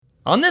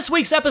On this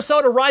week's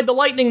episode of Ride the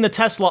Lightning, the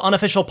Tesla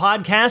unofficial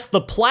podcast,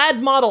 the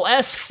Plaid Model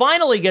S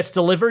finally gets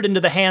delivered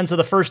into the hands of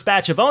the first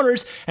batch of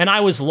owners, and I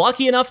was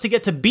lucky enough to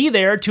get to be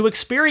there to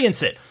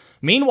experience it.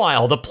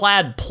 Meanwhile, the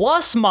Plaid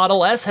Plus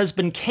Model S has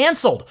been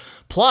canceled.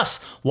 Plus,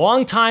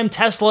 longtime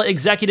Tesla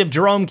executive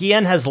Jerome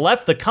Guillen has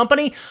left the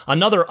company,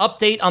 another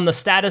update on the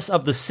status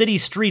of the City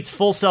Streets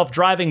full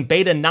self-driving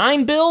Beta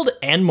 9 build,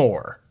 and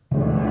more.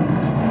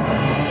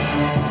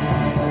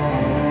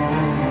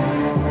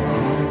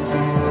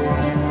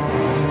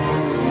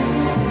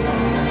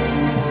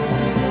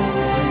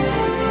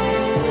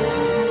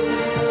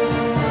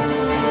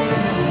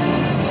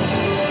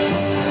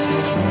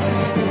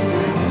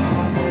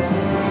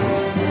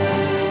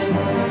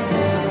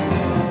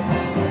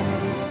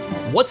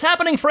 What's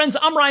happening, friends?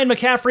 I'm Ryan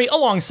McCaffrey,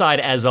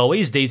 alongside, as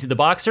always, Daisy the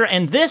Boxer,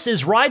 and this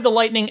is Ride the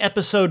Lightning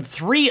episode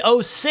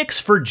 306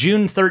 for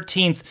June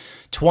 13th,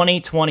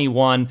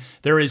 2021.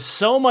 There is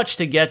so much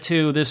to get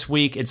to this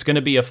week. It's going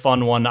to be a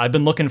fun one. I've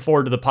been looking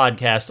forward to the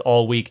podcast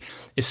all week,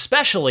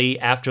 especially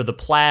after the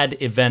Plaid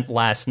event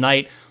last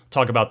night.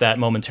 Talk about that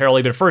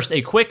momentarily, but first,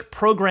 a quick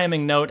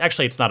programming note.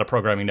 Actually, it's not a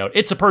programming note.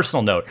 It's a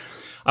personal note.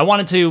 I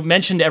wanted to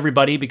mention to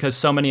everybody, because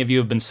so many of you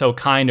have been so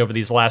kind over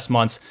these last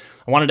months,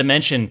 I wanted to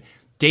mention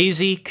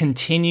Daisy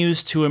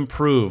continues to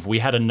improve. We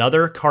had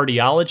another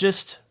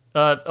cardiologist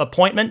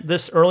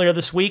appointment earlier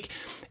this week,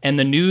 and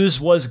the news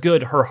was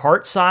good. Her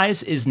heart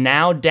size is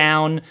now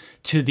down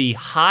to the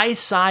high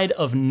side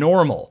of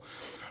normal.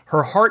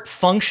 Her heart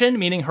function,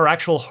 meaning her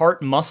actual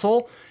heart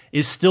muscle,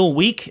 is still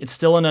weak. It's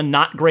still in a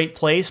not great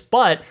place,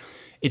 but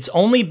it's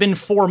only been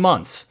 4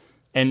 months,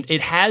 and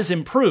it has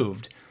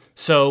improved.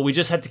 So we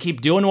just have to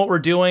keep doing what we're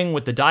doing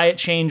with the diet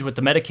change, with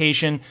the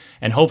medication,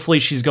 and hopefully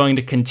she's going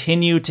to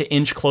continue to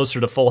inch closer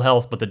to full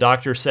health. But the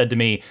doctor said to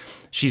me,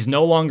 she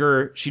no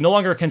longer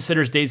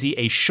considers Daisy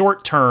a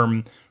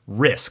short-term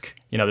risk.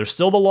 You know, there's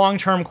still the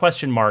long-term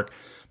question mark,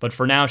 but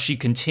for now she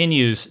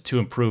continues to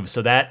improve.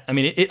 So that, I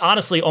mean, it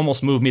honestly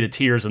almost moved me to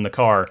tears in the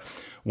car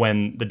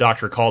when the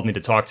doctor called me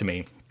to talk to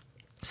me.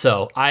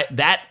 So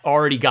that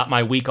already got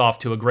my week off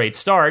to a great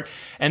start.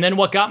 And then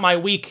what got my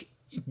week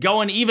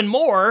going even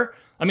more,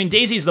 I mean,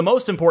 Daisy's the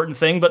most important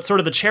thing, but sort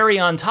of the cherry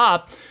on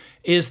top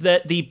is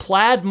that the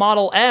Plaid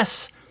Model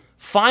S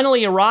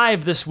finally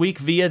arrived this week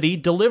via the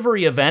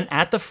delivery event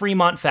at the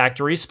Fremont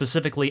factory,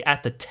 specifically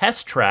at the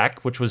test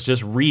track, which was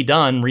just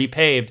redone,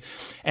 repaved.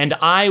 And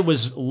I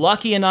was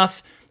lucky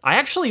enough, I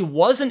actually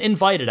wasn't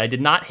invited. I did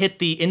not hit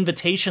the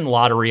invitation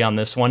lottery on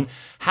this one.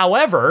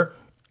 However,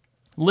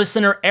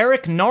 listener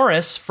Eric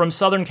Norris from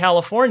Southern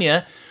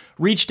California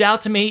reached out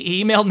to me,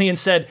 he emailed me and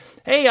said,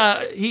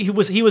 hey, he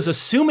was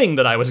assuming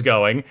that I was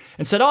going,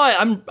 and said,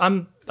 oh,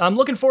 I'm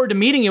looking forward to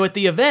meeting you at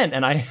the event.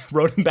 And I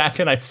wrote him back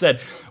and I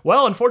said,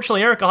 well,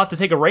 unfortunately, Eric, I'll have to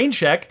take a rain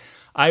check.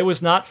 I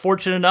was not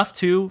fortunate enough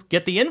to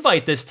get the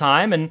invite this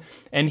time,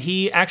 and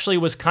he actually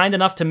was kind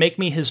enough to make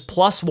me his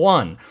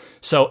 +1.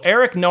 So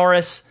Eric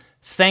Norris,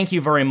 thank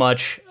you very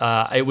much.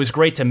 It was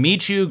great to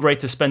meet you,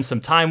 great to spend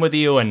some time with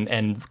you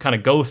and kind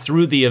of go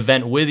through the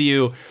event with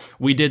you.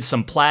 We did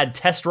some Plaid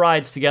test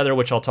rides together,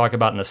 which I'll talk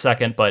about in a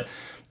second, but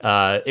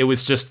it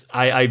was just,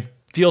 I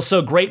feel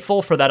so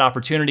grateful for that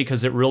opportunity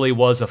because it really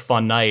was a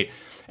fun night.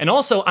 And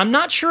also, I'm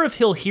not sure if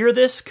he'll hear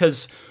this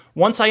because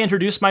once I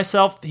introduced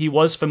myself, he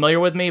was familiar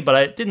with me,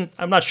 but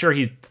I'm not sure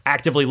he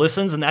actively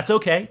listens, and that's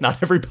okay.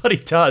 Not everybody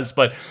does.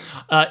 But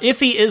if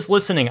he is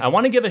listening, I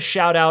want to give a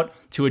shout out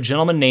to a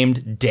gentleman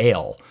named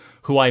Dale,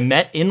 who I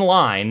met in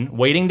line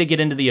waiting to get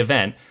into the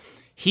event.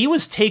 He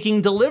was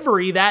taking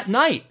delivery that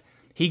night.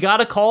 He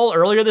got a call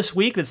earlier this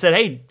week that said,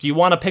 hey, do you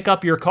want to pick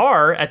up your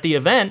car at the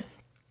event?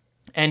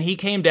 And he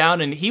came down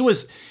and he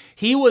was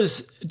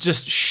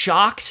just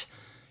shocked.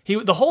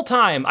 The whole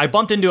time, I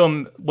bumped into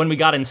him when we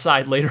got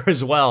inside later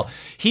as well.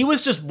 He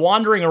was just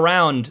wandering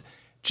around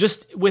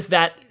just with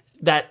that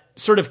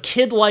sort of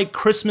kid-like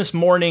Christmas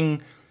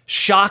morning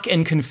shock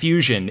and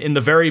confusion in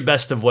the very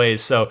best of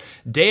ways. So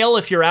Dale,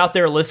 if you're out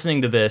there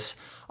listening to this,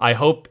 I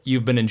hope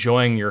you've been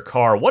enjoying your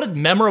car. What a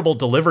memorable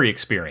delivery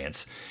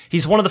experience.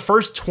 He's one of the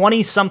first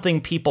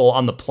 20-something people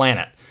on the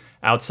planet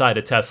outside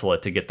of Tesla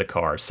to get the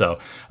car. So,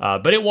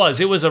 but it was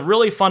a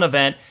really fun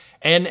event.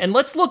 And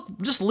let's look,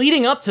 just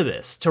leading up to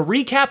this, to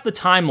recap the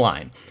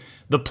timeline.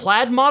 The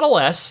Plaid Model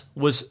S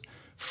was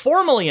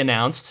formally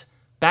announced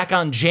back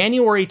on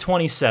January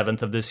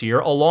 27th of this year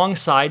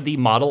alongside the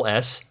Model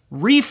S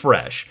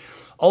refresh.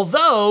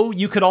 Although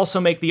you could also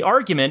make the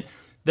argument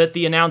that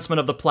the announcement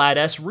of the Plaid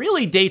S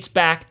really dates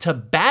back to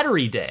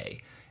Battery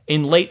Day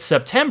in late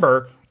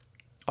September,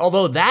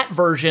 although that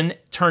version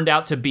turned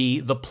out to be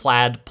the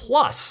Plaid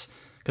Plus,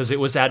 because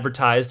it was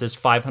advertised as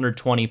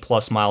 520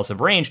 plus miles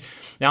of range.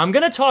 Now, I'm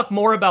going to talk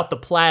more about the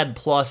Plaid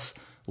Plus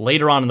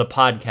later on in the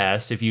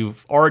podcast. If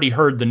you've already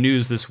heard the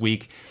news this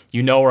week,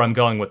 you know where I'm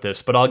going with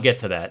this, but I'll get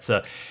to that.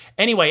 So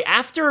anyway,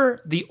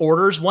 after the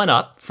orders went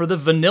up for the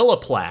vanilla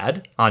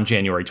Plaid on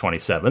January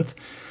 27th,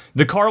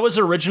 the car was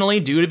originally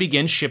due to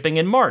begin shipping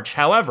in March.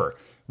 However,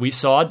 we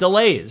saw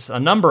delays, a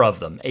number of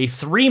them, a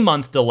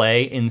 3-month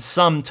delay in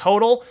sum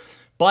total,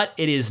 but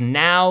it is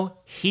now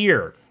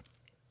here.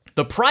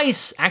 The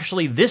price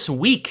actually this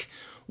week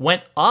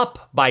went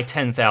up by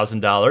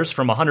 $10,000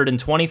 from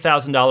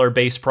 $120,000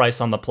 base price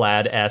on the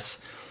Plaid S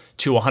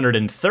to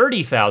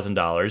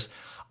 $130,000.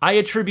 I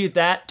attribute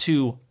that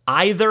to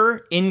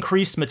either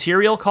increased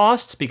material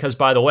costs, because,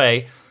 by the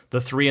way,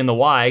 the 3 and the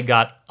Y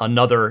got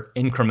another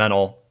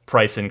incremental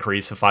price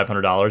increase of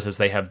 $500, as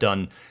they have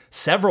done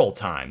several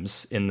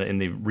times in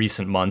the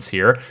recent months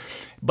here.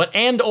 But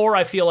or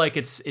I feel like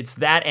it's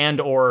that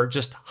or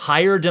just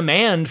higher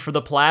demand for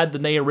the Plaid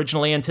than they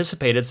originally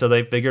anticipated, so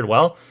they figured,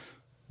 well,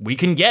 we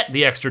can get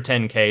the extra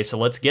 $10K, so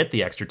let's get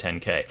the extra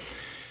 $10K.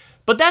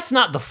 But that's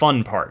not the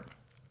fun part.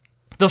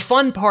 The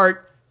fun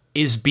part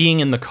is being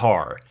in the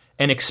car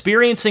and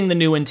experiencing the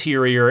new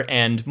interior,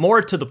 and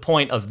more to the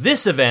point of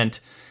this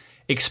event,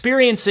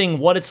 experiencing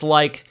what it's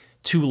like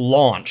to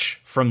launch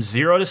from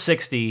 0 to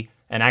 60,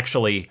 and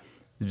actually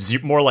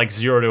more like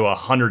 0 to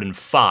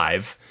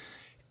 105,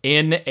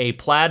 in a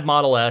Plaid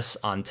Model S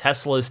on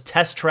Tesla's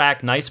test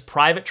track, nice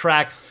private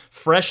track,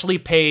 freshly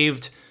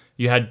paved.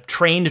 You had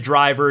trained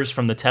drivers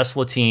from the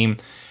Tesla team,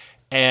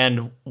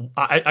 and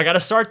I got to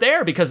start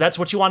there because that's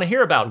what you want to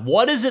hear about.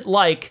 What is it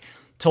like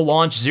to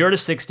launch 0 to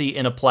 60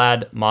 in a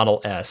Plaid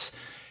Model S?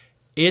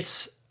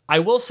 I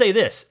will say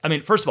this. I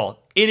mean, first of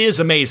all, it is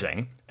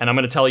amazing, and I'm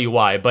going to tell you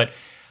why, but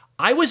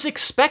I was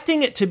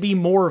expecting it to be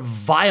more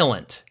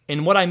violent.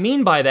 And what I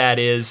mean by that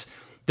is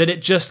that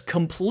it just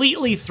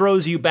completely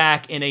throws you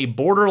back in a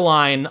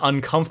borderline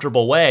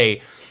uncomfortable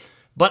way.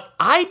 But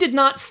I did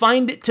not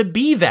find it to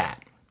be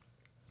that.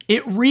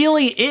 It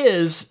really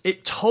is.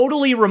 It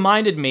totally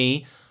reminded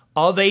me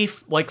of a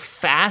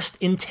fast,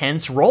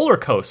 intense roller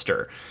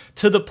coaster,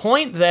 to the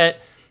point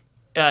that,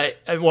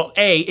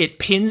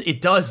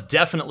 it does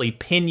definitely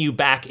pin you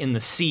back in the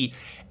seat,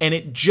 and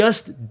it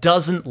just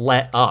doesn't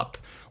let up.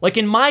 Like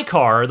in my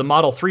car, the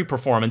Model 3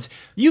 Performance,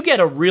 you get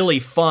a really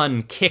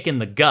fun kick in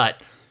the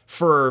gut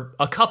for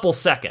a couple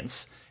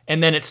seconds,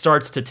 and then it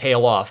starts to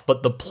tail off.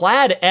 But the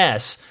Plaid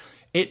S,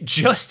 it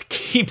just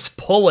keeps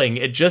pulling.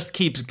 It just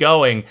keeps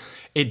going.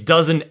 It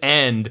doesn't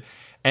end.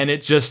 And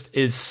it just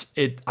is,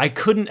 I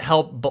couldn't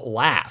help but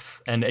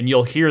laugh. And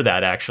you'll hear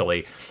that,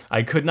 actually.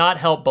 I could not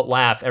help but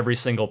laugh every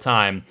single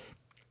time.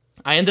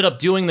 I ended up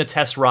doing the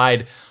test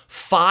ride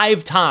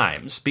 5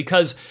 times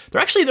because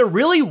there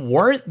really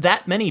weren't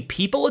that many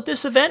people at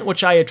this event,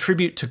 which I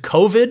attribute to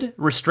COVID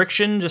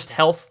restriction, just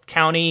health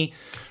county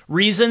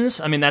reasons.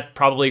 I mean, that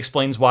probably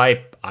explains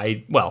why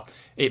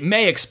it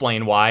may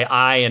explain why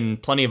I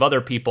and plenty of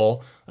other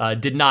people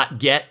did not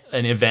get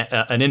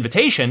an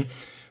invitation.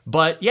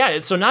 But yeah,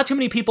 so not too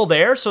many people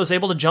there, so I was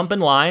able to jump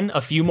in line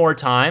a few more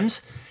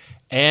times,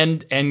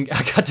 and I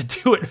got to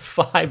do it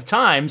 5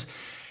 times.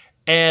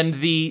 And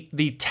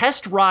the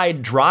test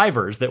ride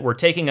drivers that were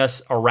taking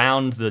us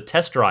around the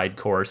test ride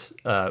course,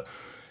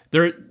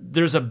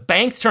 there's a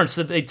banked turn.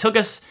 So they took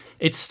us,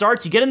 it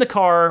starts, you get in the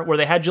car where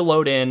they had you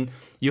load in,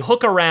 you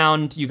hook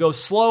around, you go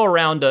slow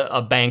around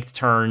a banked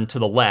turn to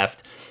the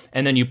left,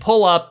 and then you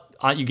pull up,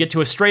 you get to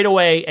a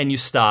straightaway and you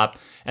stop.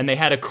 And they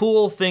had a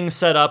cool thing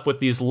set up with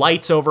these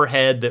lights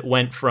overhead that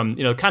went from,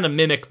 kind of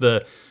mimic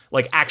the,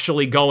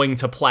 actually going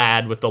to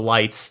Plaid with the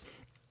lights.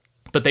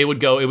 But it would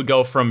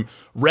go from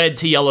red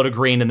to yellow to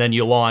green, and then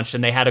you launched.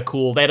 And they had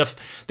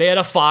they had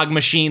a fog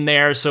machine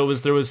there, so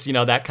there was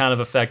that kind of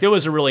effect. It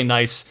was a really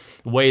nice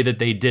way that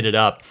they did it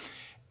up.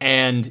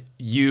 And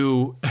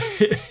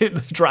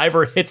the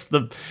driver hits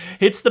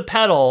the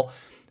pedal,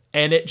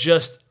 and it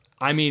just,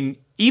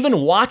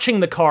 even watching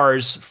the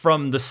cars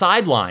from the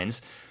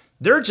sidelines,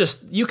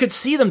 you could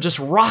see them just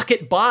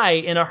rocket by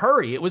in a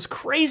hurry. It was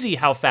crazy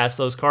how fast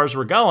those cars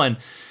were going.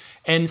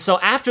 And so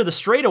after the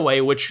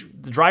straightaway, which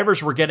the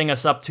drivers were getting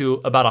us up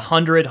to about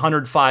 100,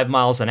 105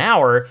 miles an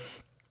hour,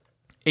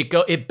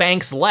 it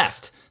banks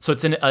left. So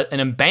it's an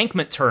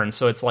embankment turn.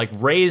 So it's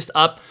raised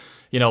up,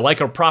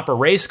 like a proper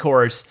race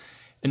course,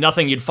 and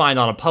nothing you'd find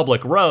on a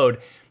public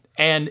road.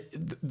 And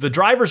the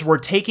drivers were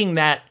taking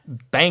that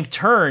bank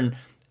turn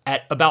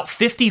at about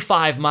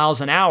 55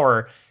 miles an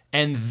hour,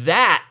 and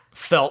that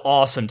felt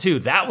awesome too.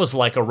 That was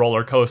like a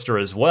roller coaster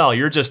as well.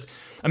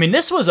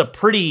 This was a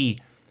pretty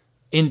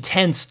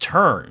intense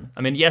turn.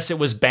 Yes, it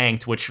was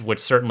banked, which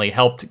certainly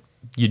helped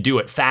you do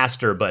it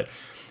faster, but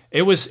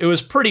it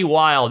was pretty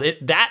wild.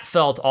 That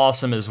felt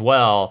awesome as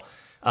well.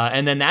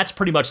 And then that's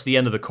pretty much the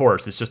end of the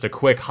course. It's just a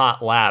quick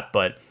hot lap,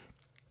 but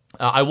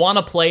I want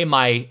to play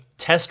my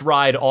test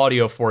ride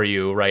audio for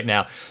you right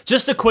now.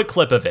 Just a quick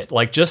clip of it,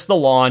 just the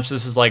launch.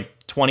 This is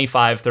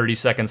 25, 30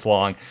 seconds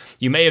long.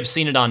 You may have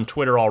seen it on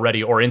Twitter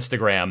already or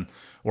Instagram,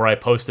 where I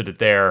posted it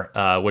there,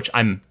 which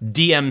I'm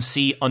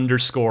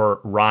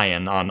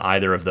DMC_Ryan on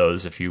either of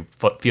those if you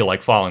feel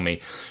like following me.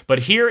 But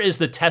here is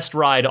the test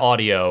ride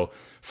audio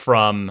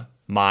from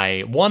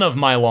one of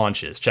my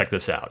launches. Check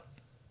this out.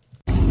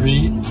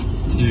 3,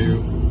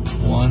 2,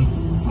 1.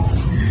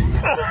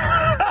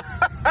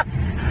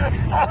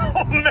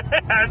 Oh,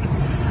 man.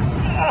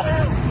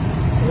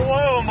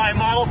 Whoa, my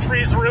Model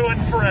 3's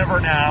ruined forever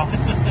now.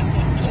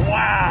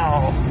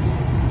 Wow.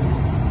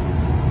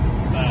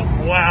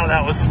 Wow,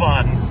 that was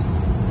fun.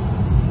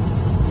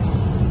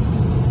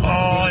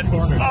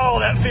 Oh,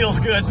 that feels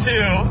good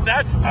too.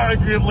 That's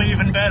arguably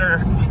even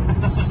better.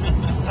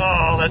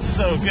 Oh, that's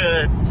so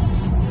good.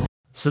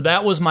 So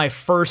that was my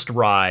first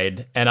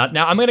ride, and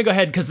now I'm going to go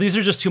ahead, because these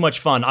are just too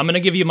much fun. I'm going to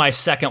give you my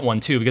second one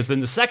too, because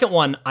then the second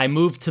one, I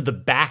moved to the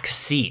back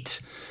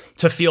seat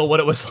to feel what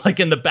it was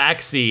like in the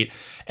back seat,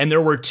 and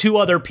there were two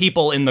other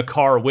people in the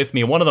car with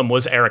me. One of them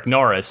was Eric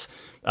Norris,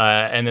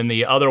 and then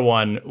the other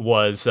one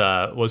was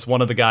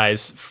one of the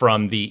guys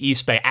from the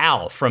East Bay,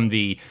 Al, from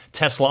the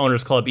Tesla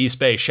Owners Club East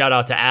Bay. Shout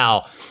out to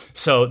Al.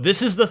 So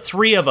this is the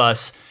three of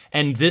us,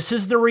 and this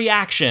is the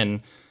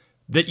reaction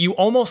that you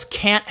almost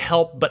can't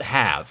help but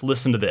have.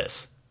 Listen to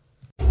this.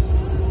 All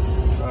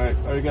right,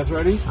 are you guys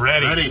ready?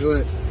 Ready. Do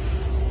it.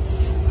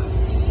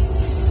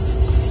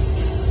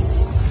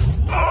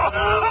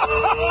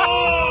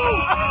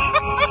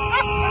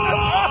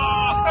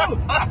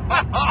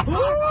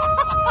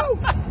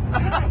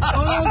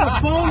 Oh, the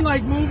phone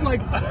moved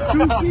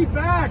 2 feet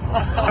back.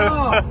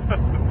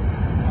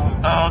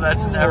 Oh,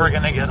 that's never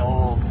gonna get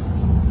old.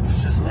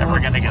 It's just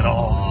never gonna get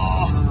old.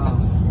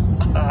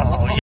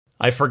 Oh, yeah.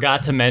 I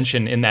forgot to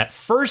mention in that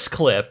first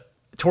clip,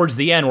 towards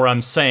the end, where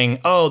I'm saying,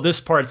 oh, this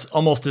part's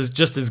almost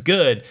just as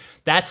good,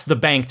 that's the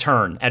bank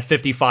turn at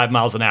 55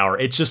 miles an hour.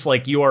 It's just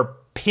like you are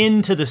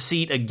pinned to the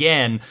seat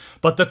again,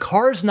 but the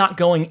car's not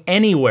going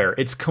anywhere.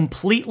 It's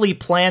completely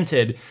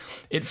planted.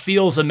 It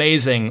feels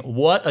amazing.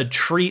 What a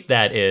treat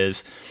that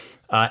is.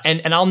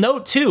 And I'll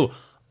note too,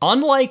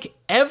 unlike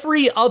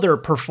every other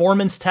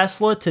performance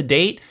Tesla to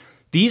date,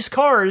 these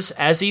cars,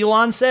 as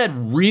Elon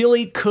said,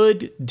 really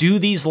could do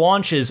these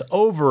launches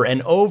over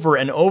and over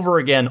and over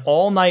again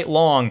all night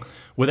long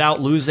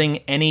without losing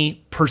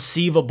any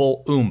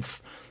perceivable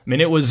oomph. I mean,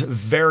 it was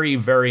very,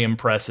 very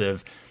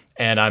impressive.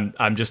 And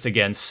I'm just,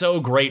 again, so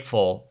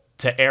grateful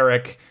to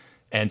Eric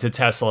and to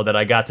Tesla that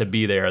I got to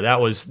be there. That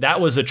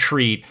was a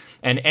treat.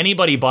 And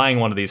anybody buying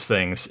one of these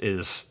things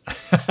is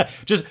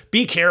just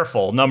be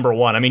careful, number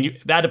one. I mean,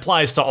 that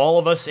applies to all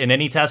of us in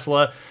any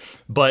Tesla,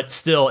 but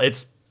still,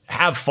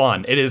 have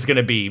fun. It is going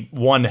to be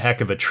one heck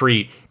of a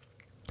treat.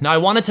 Now, I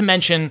wanted to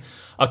mention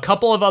a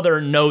couple of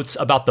other notes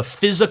about the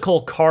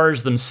physical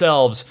cars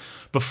themselves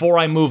before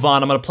I move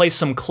on. I'm going to play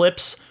some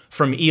clips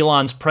from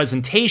Elon's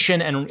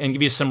presentation and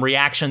give you some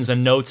reactions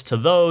and notes to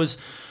those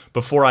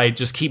before I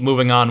just keep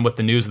moving on with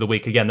the news of the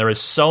week. Again, there is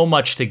so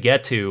much to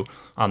get to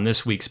on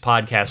this week's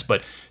podcast,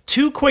 but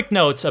two quick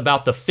notes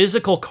about the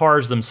physical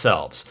cars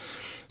themselves.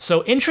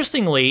 So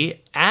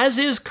interestingly, as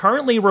is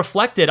currently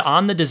reflected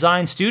on the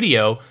design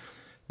studio,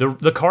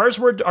 the cars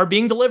are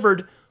being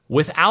delivered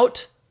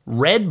without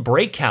red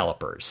brake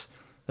calipers.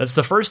 That's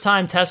the first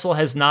time Tesla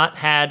has not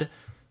had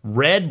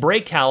red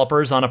brake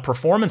calipers on a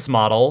performance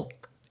model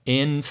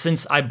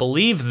since, I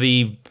believe,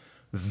 the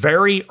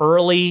very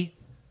early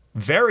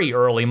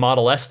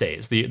Model S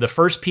days. The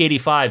first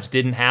P85s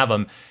didn't have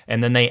them,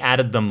 and then they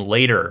added them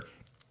later.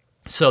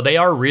 So they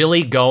are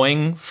really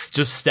going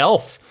just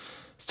stealth,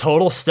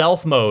 total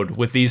stealth mode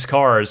with these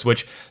cars,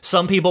 which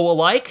some people will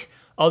like.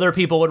 Other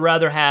people would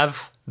rather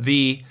have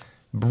the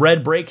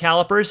red brake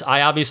calipers.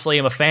 I obviously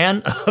am a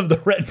fan of the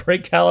red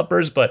brake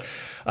calipers, but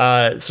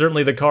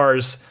certainly the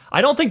cars,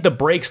 I don't think the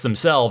brakes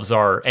themselves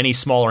are any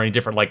smaller or any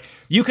different. Like,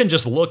 you can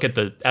just look at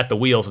the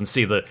wheels and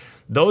see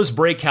those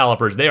brake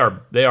calipers. They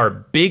are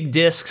big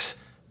discs,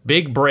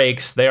 big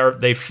brakes.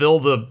 They fill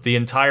the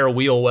entire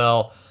wheel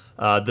well,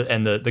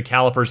 and the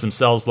calipers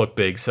themselves look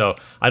big. So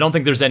I don't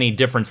think there's any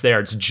difference there.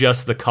 It's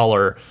just the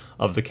color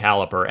of the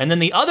caliper. And then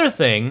the other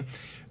thing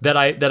that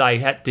I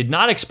did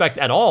not expect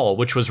at all,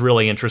 which was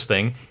really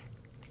interesting.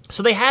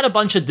 So they had a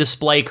bunch of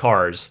display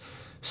cars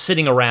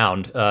sitting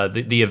around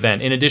the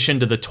event, in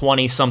addition to the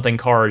 20-something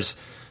cars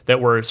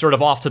that were sort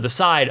of off to the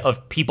side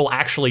of people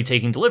actually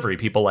taking delivery,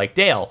 people like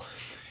Dale.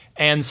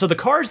 And so the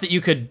cars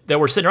that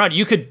were sitting around,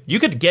 you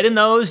could get in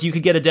those. You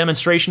could get a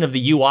demonstration of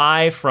the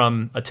UI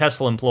from a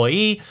Tesla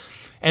employee,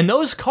 and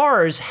those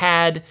cars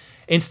had,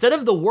 instead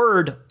of the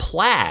word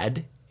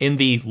Plaid in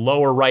the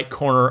lower right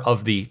corner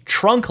of the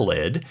trunk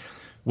lid,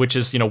 which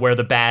is, where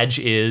the badge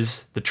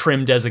is, the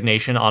trim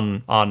designation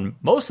on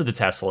most of the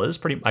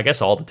Teslas, I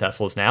guess all the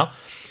Teslas now.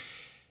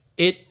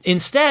 It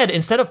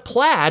instead of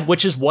Plaid,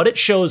 which is what it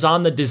shows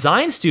on the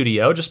design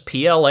studio, just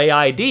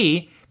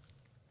PLAID,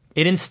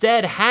 it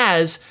instead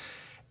has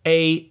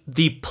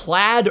the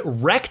Plaid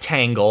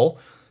rectangle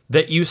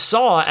that you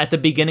saw at the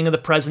beginning of the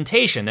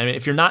presentation. And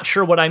if you're not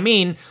sure what I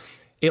mean,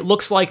 it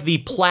looks like the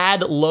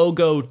Plaid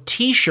logo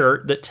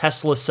t-shirt that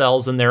Tesla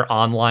sells in their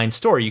online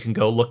store. You can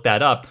go look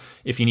that up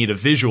if you need a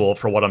visual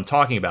for what I'm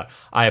talking about.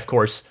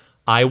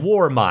 I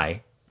wore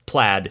my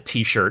Plaid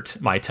t-shirt,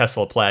 my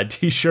Tesla Plaid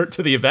t-shirt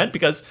to the event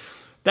because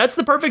that's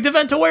the perfect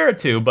event to wear it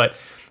to. But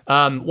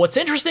what's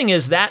interesting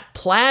is that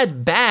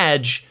Plaid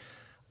badge,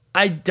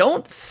 I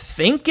don't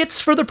think it's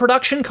for the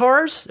production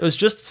cars. It was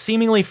just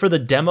seemingly for the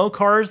demo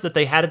cars that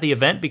they had at the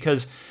event,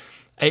 because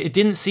it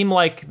didn't seem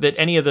like that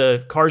any of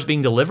the cars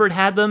being delivered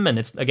had them, and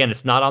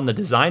it's not on the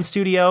design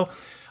studio.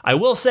 I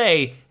will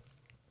say,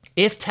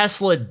 if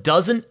Tesla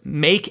doesn't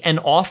make and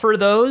offer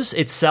those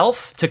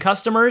itself to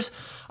customers,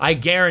 I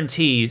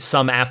guarantee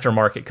some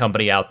aftermarket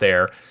company out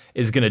there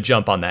is going to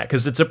jump on that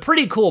because it's a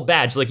pretty cool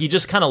badge. Like, you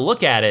just kind of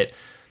look at it,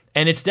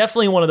 and it's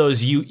definitely one of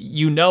those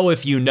you know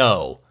if you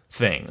know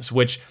things,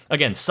 which,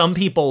 again, some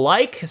people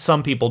like,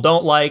 some people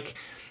don't like,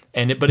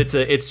 but it's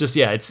a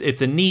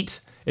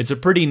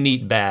pretty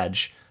neat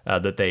badge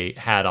that they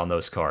had on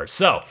those cars.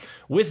 So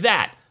with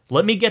that,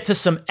 let me get to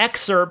some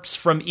excerpts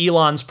from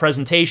Elon's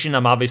presentation.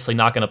 I'm obviously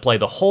not going to play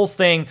the whole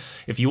thing.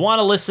 If you want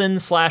to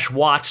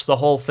listen/watch the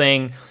whole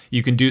thing,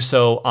 you can do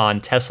so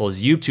on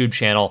Tesla's YouTube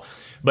channel.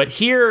 But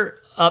here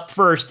up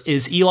first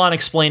is Elon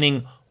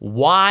explaining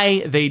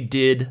why they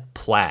did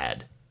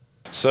Plaid.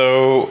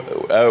 So,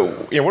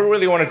 what we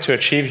really wanted to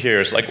achieve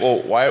here is like,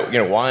 well,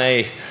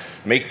 why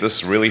make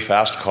this really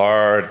fast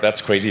car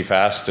that's crazy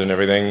fast and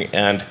everything?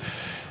 And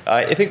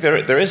I think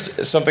there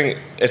is something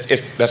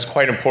that's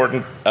quite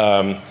important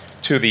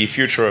to the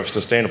future of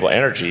sustainable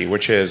energy,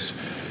 which is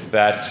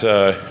that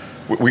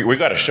we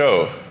got to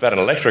show that an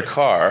electric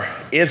car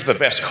is the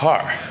best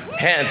car,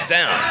 hands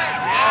down.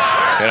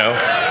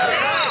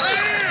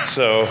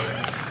 So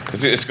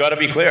it's got to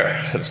be clear.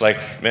 It's like,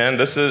 man,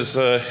 this is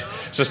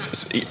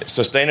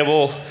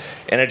sustainable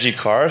energy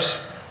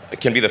cars.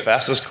 It can be the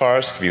fastest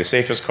cars, can be the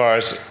safest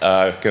cars,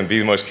 can be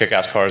the most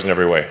kick-ass cars in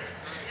every way.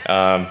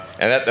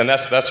 And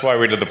that's why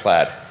we did the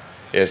Plaid.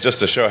 It's just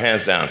to show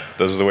hands down,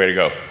 this is the way to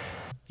go.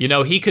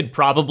 He could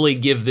probably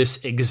give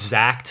this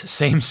exact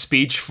same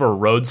speech for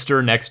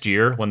Roadster next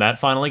year when that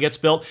finally gets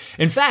built.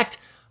 In fact,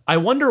 I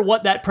wonder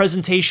what that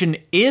presentation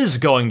is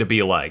going to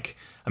be like.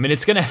 I mean,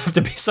 it's going to have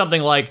to be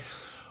something like,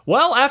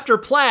 well, after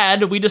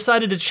Plaid, we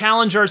decided to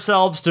challenge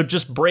ourselves to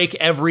just break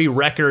every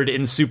record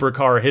in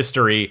supercar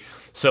history.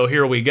 So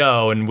here we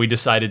go, and we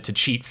decided to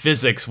cheat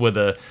physics with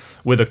a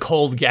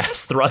cold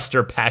gas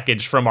thruster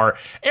package from our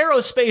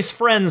aerospace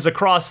friends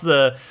across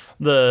the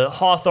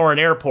Hawthorne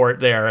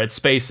Airport there at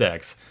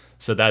SpaceX.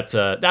 So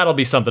that'll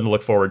be something to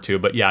look forward to.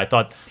 But yeah, I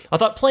thought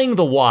playing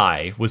the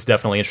why was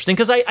definitely interesting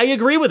because I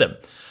agree with him.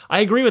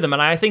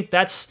 And I think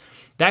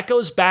that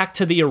goes back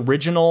to the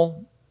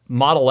original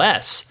Model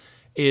S.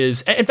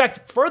 In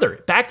fact,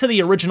 further back to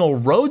the original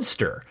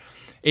Roadster.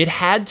 It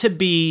had to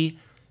be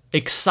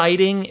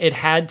exciting. It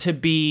had to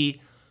be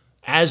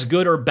as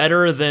good or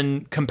better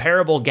than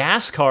comparable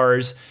gas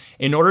cars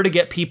in order to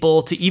get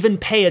people to even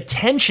pay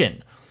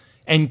attention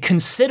and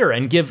consider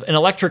and give an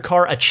electric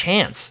car a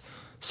chance.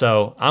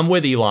 So I'm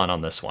with Elon on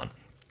this one.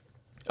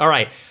 All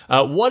right,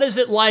 what is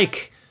it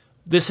like,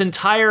 this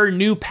entire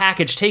new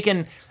package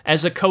taken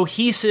as a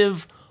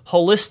cohesive,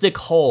 holistic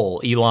whole,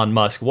 Elon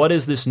Musk? What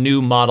is this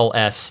new Model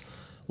S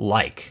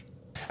like?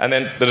 And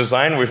then the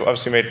design, we've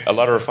obviously made a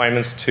lot of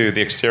refinements to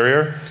the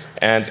exterior,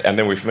 and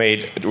then we've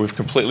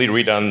completely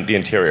redone the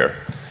interior.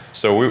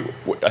 So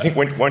I think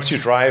once you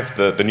drive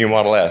the new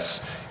Model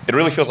S, it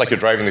really feels like you're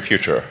driving the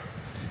future.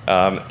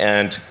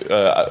 And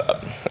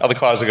other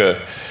cars are going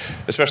to,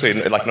 especially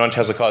like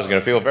non-Tesla cars, are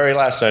going to feel very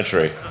last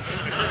century.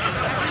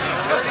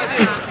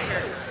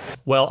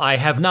 Well, I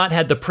have not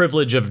had the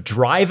privilege of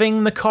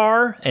driving the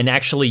car and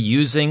actually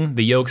using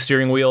the yoke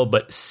steering wheel,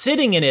 but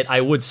sitting in it, I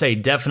would say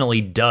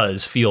definitely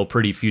does feel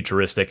pretty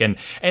futuristic. And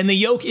the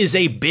yoke is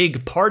a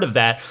big part of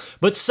that,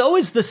 but so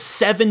is the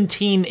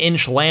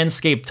 17-inch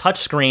landscape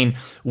touchscreen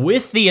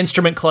with the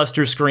instrument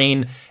cluster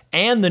screen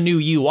and the new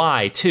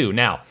UI too.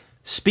 Now,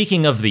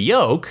 speaking of the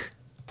yoke,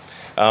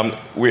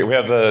 we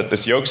have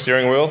this yoke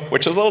steering wheel,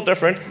 which is a little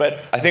different,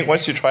 but I think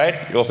once you try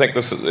it, you'll think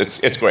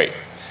it's great.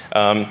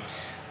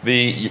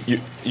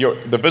 The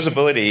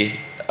visibility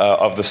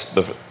of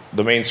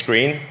the main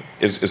screen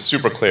is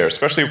super clear,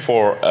 especially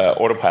for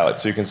autopilot.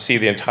 So you can see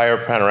the entire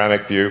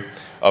panoramic view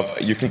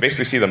you can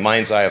basically see the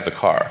mind's eye of the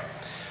car,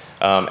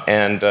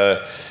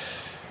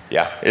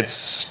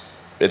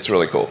 it's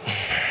really cool.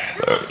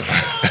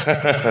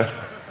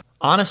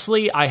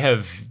 Honestly, I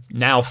have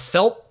now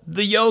felt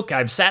the yoke.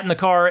 I've sat in the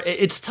car.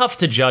 It's tough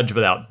to judge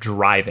without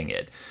driving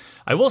it.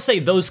 I will say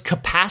those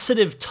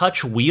capacitive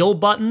touch wheel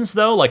buttons,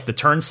 though, like the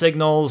turn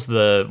signals,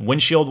 the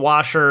windshield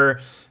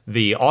washer,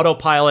 the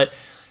autopilot,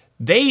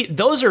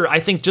 those are, I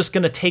think, just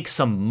going to take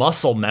some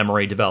muscle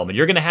memory development.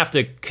 You're going to have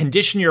to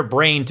condition your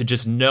brain to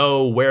just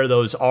know where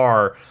those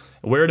are,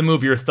 where to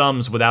move your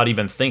thumbs without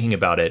even thinking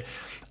about it.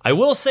 I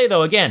will say,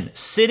 though, again,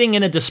 sitting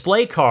in a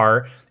display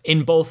car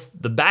in both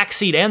the back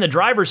seat and the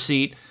driver's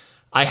seat,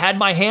 I had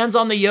my hands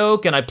on the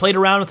yoke and I played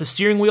around with the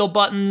steering wheel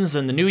buttons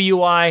and the new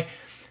UI.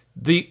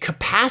 The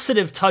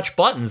capacitive touch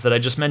buttons that I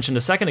just mentioned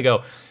a second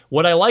ago,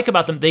 what I like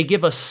about them, they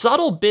give a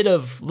subtle bit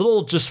of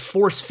little just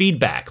force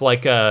feedback.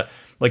 Like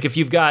if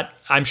you've got,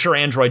 I'm sure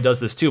Android does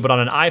this too, but on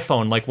an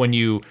iPhone, like when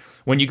you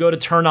go to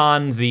turn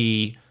on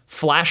the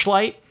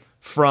flashlight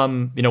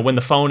from, when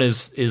the phone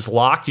is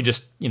locked, you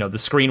just, the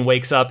screen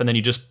wakes up and then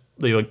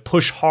you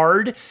push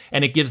hard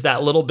and it gives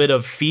that little bit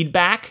of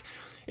feedback.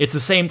 It's the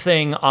same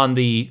thing on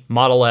the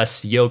Model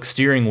S yoke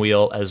steering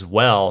wheel as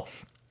well,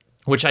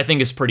 which I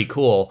think is pretty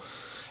cool.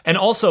 And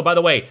also, by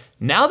the way,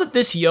 now that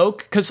this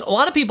yoke, because a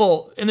lot of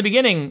people in the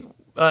beginning,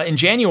 in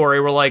January,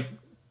 were like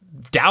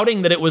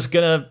doubting that it was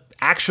going to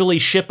actually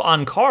ship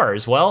on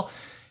cars. Well,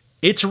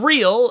 it's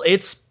real,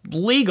 it's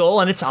legal,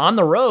 and it's on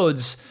the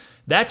roads,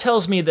 that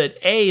tells me that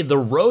A, the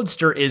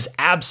Roadster is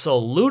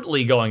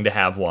absolutely going to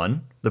have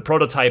one. The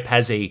prototype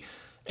has a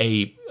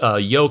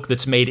yoke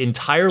that's made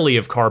entirely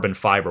of carbon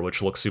fiber,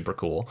 which looks super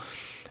cool.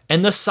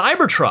 And the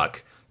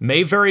Cybertruck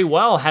may very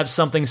well have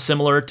something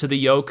similar to the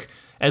yoke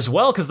as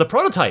well, because the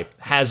prototype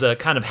has a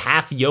kind of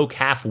half yoke,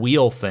 half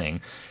wheel thing.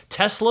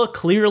 Tesla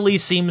clearly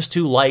seems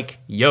to like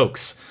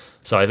yokes,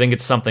 so I think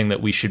it's something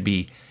that we should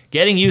be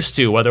getting used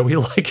to, whether we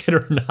like it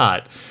or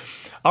not.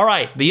 All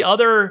right, the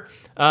other,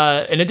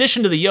 in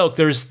addition to the yoke,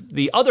 there's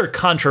the other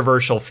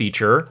controversial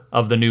feature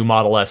of the new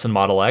Model S and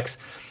Model X,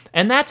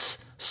 and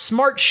that's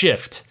Smart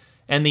Shift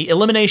and the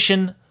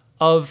elimination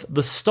of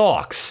the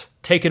stalks.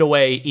 Take it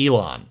away,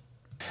 Elon.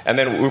 And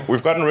then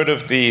we've gotten rid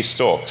of the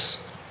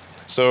stalks.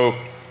 So,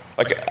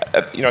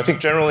 I think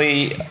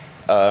generally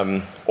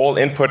all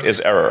input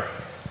is error.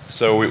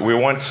 So we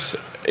want,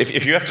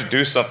 if you have to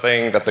do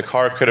something that the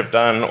car could have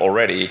done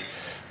already,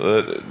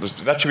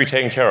 that should be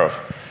taken care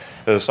of.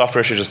 The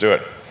software should just do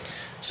it.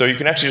 So you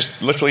can actually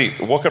just literally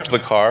walk up to the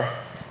car,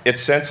 it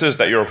senses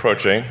that you're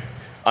approaching,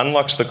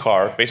 unlocks the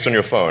car based on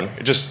your phone.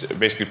 It just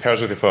basically pairs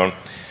with your phone,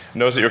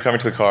 knows that you're coming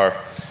to the car,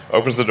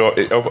 opens the door,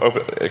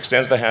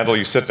 extends the handle,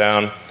 you sit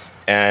down,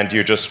 and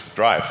you just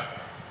drive.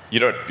 You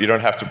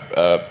don't have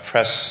to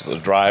press the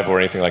drive or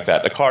anything like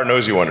that. The car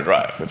knows you want to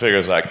drive. It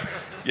figures like,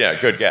 yeah,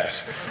 good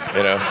guess,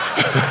 you know.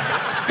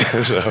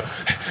 So,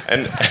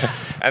 and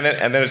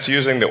then it's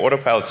using the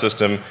autopilot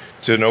system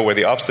to know where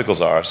the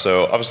obstacles are.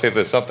 So obviously, if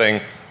there's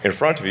something in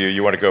front of you,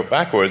 you want to go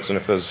backwards, and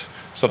if there's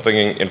something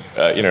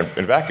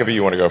in back of you,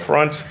 you want to go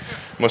front,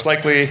 most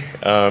likely.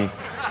 And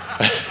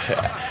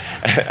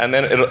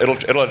then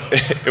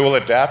it will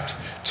adapt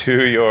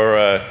to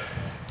your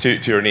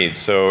to your needs.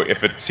 So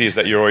if it sees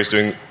that you're always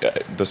doing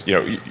this,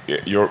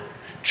 you're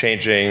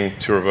changing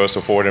to reverse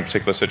or forward in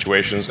particular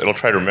situations, it'll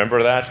try to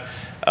remember that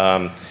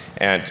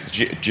and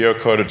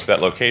geocode it to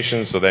that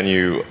location. So then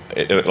you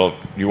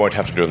won't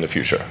have to do it in the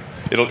future.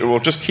 It will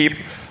just keep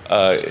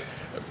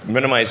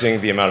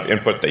minimizing the amount of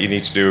input that you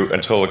need to do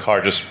until the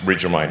car just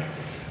reads your mind.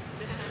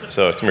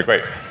 So it's gonna be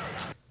great.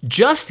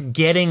 Just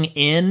getting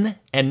in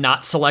and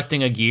not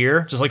selecting a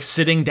gear, just like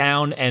sitting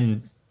down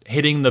and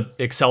hitting the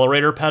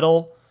accelerator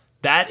pedal,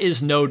 that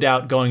is no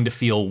doubt going to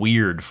feel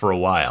weird for a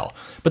while.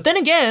 But then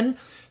again,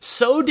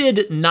 so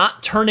did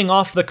not turning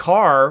off the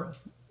car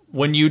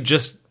when you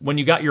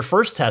got your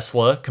first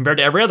Tesla compared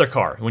to every other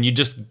car. When you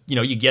just,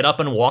 you get up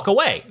and walk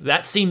away.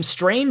 That seems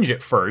strange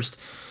at first.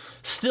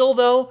 Still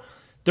though,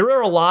 there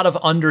are a lot of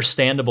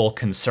understandable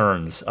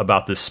concerns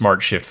about this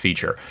Smart Shift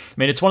feature. I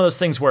mean, it's one of those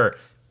things where,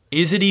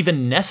 is it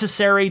even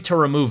necessary to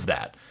remove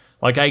that?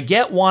 Like, I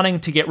get wanting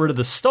to get rid of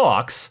the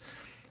stalks,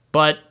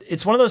 but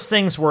it's one of those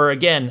things where,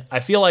 again, I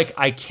feel like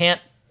I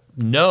can't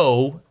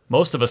know,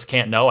 most of us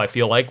can't know, I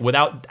feel like,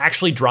 without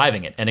actually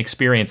driving it and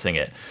experiencing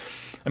it.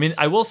 I mean,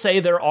 I will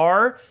say there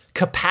are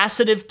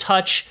capacitive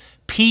touch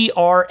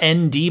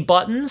PRND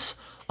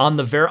buttons on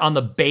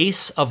the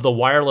base of the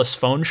wireless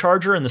phone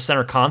charger in the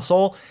center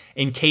console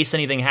in case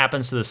anything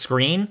happens to the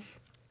screen.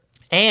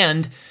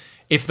 And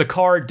if the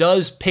car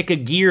does pick a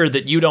gear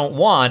that you don't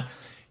want,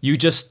 you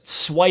just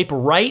swipe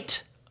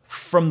right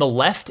from the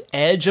left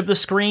edge of the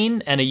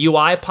screen and a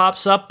UI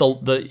pops up.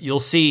 You'll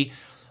see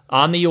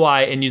on the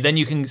UI, and then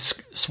you can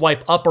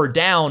swipe up or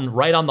down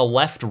right on the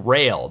left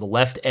rail, the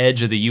left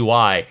edge of the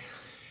UI,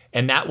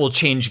 and that will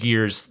change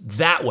gears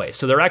that way.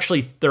 So there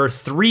are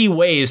 3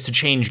 ways to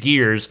change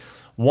gears,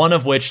 one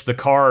of which the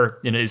car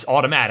is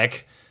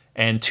automatic,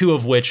 and 2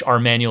 of which are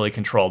manually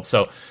controlled.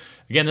 So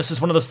again, this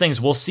is one of those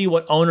things. We'll see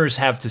what owners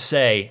have to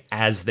say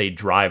as they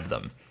drive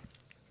them.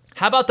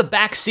 How about the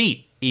back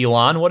seat,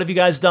 Elon? What have you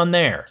guys done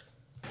there?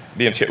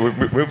 We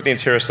moved the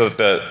interior so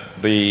that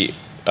the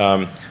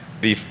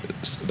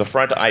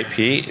front IP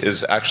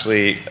is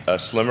actually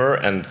slimmer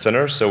and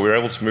thinner. So we were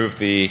able to move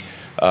the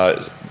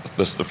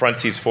front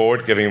seats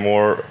forward, giving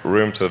more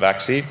room to the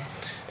back seat,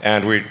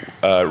 and we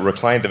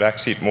reclined the back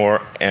seat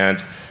more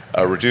and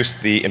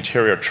reduced the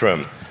interior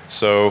trim.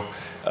 So.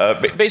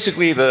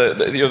 Basically,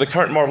 the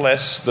current Model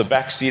S, the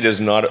back seat is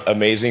not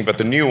amazing, but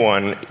the new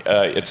one,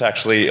 it's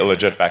actually a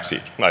legit back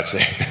seat. I'd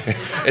say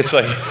it's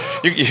like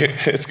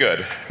it's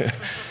good.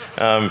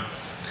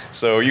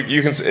 So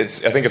you can.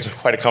 I think it's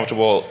quite a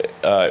comfortable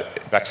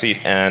back seat,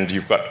 and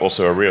you've got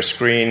also a rear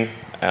screen,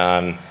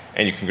 and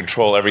you can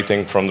control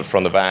everything from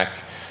the back.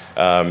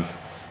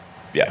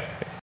 Yeah.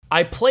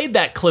 I played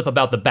that clip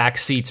about the back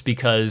seats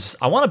because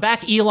I want to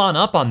back Elon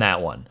up on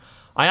that one.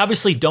 I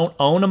obviously don't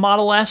own a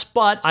Model S,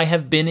 but I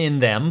have been in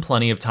them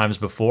plenty of times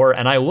before,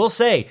 and I will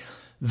say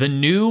the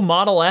new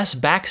Model S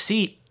back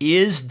seat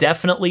is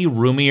definitely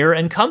roomier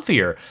and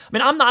comfier. I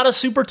mean, I'm not a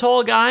super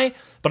tall guy,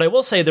 but I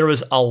will say there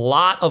is a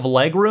lot of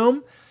leg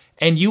room,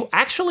 and you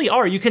actually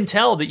are. You can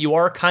tell that you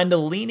are kind of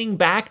leaning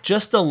back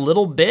just a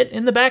little bit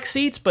in the back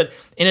seats, but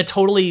in a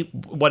totally,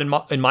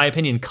 in my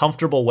opinion,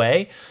 comfortable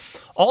way.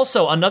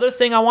 Also, another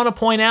thing I want to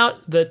point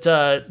out that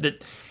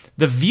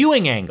the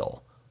viewing angle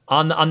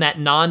on that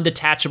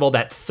non-detachable,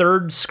 that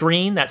third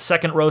screen, that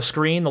second row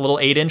screen, the little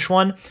 8-inch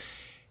one,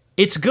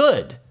 It's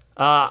good.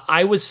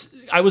 I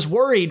was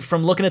worried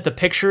from looking at the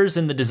pictures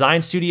in the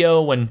design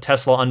studio when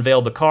Tesla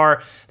unveiled the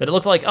car that it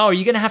looked like, oh, are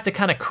you going to have to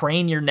kind of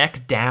crane your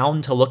neck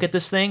down to look at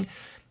this thing?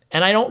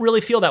 And I don't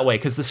really feel that way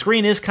because the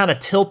screen is kind of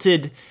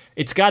tilted.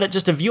 It's got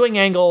just a viewing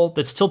angle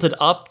that's tilted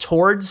up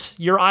towards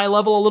your eye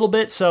level a little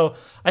bit. So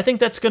I think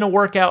that's going to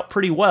work out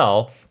pretty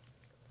well.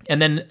 And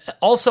then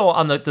also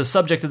on the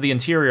subject of the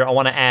interior, I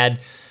want to add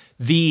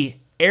the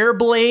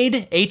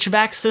Airblade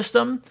HVAC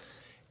system.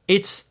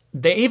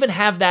 They even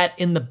have that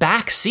in the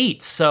back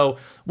seats. So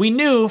we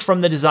knew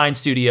from the design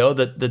studio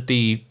that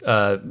the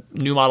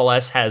new Model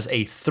S has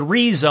a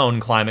 3-zone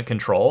climate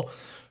control: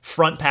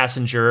 front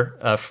passenger,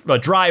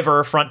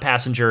 driver, front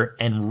passenger,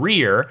 and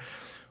rear.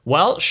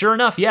 Well, sure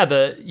enough,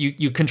 yeah,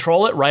 you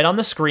control it right on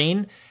the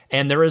screen,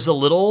 and there is a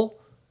little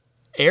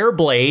air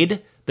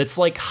blade that's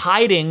like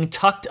hiding,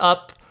 tucked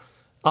up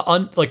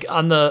on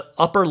the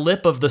upper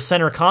lip of the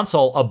center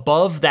console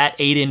above that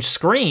 8-inch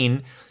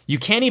screen. You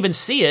can't even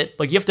see it.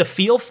 Like, you have to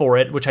feel for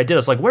it, which I did. I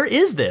was like, where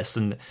is this?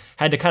 And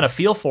had to kind of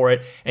feel for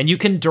it. And you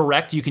can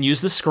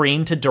use the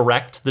screen to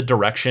direct the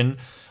direction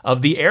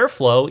of the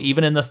airflow,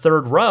 even in the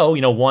third row.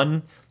 You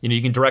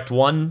can direct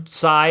one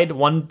side,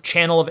 one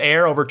channel of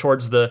air over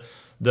towards the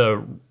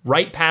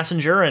right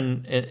passenger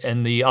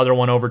and the other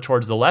one over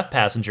towards the left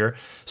passenger.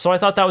 So I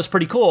thought that was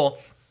pretty cool.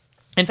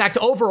 In fact,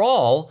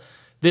 overall,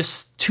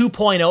 this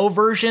 2.0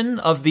 version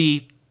of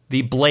the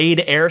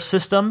Blade Air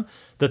system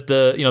that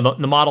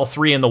the Model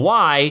 3 and the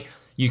Y,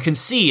 you can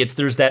see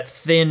there's that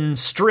thin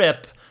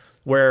strip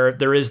where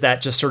there is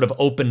that just sort of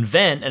open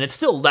vent, and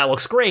that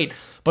looks great.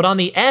 But on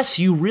the S,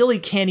 you really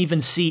can't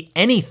even see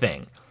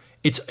anything.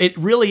 It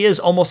really is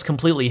almost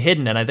completely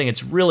hidden, and I think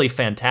it's really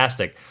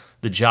fantastic,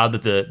 the job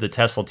that the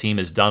Tesla team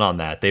has done on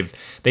that.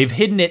 They've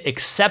hidden it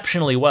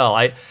exceptionally well.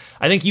 I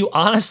think you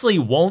honestly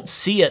won't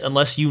see it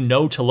unless you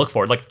know to look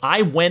for it. Like,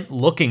 I went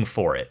looking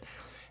for it.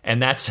 And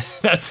that's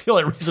the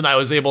only reason I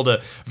was able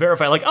to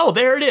verify, like, oh,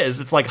 there it is.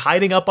 It's like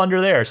hiding up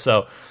under there.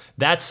 So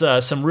that's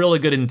some really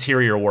good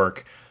interior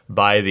work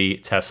by the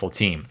Tesla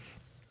team.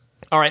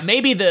 All right,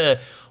 maybe the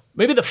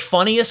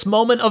funniest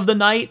moment of the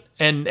night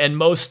and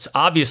most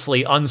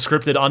obviously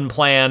unscripted,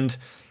 unplanned,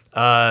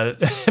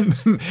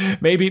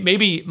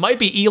 might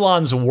be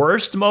Elon's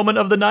worst moment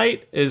of the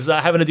night is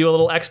having to do a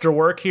little extra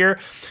work here.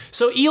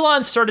 So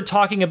Elon started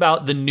talking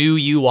about the new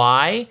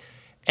UI,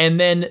 and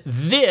then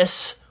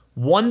this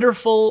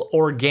wonderful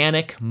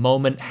organic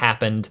moment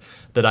happened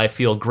that I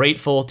feel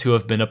grateful to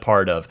have been a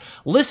part of.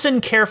 Listen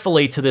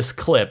carefully to this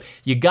clip.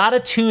 You gotta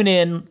tune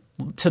in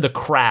to the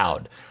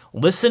crowd.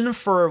 Listen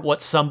for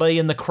what somebody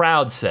in the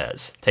crowd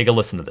says. Take a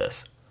listen to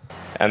this.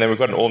 And then we've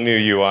got an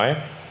all-new UI.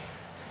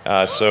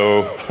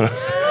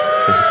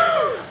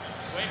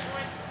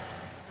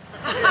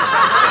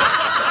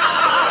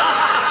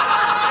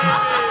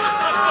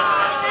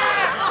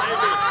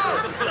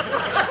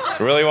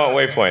 Really want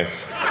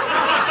waypoints.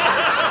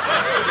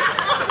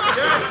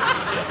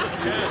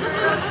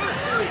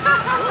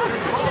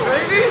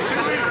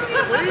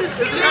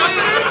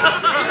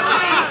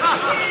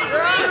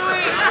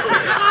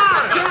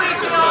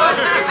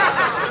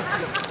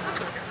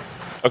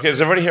 Okay,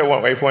 does everybody here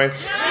want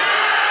waypoints?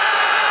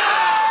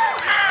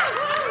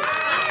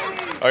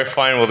 Okay,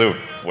 fine, we'll do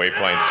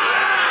waypoints.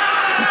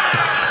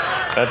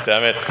 God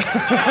damn it.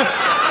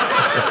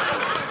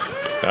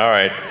 All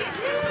right.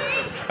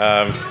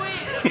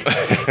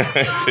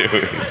 2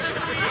 weeks.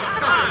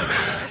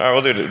 All right,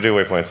 we'll do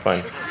waypoints,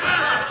 fine.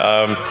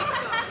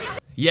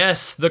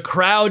 Yes, the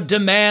crowd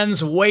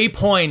demands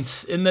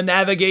waypoints in the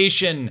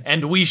navigation,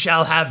 and we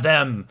shall have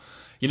them.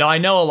 I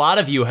know a lot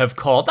of you have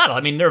called.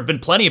 There have been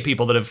plenty of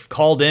people that have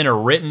called in or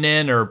written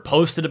in or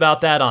posted about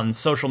that on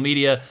social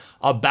media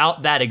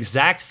about that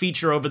exact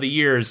feature over the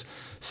years.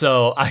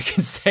 So I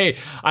can say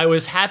I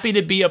was happy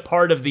to be a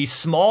part of the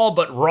small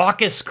but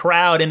raucous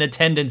crowd in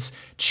attendance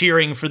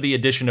cheering for the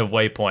addition of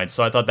waypoints.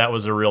 So I thought that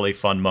was a really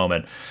fun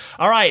moment.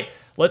 All right,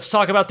 let's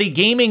talk about the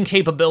gaming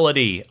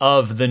capability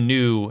of the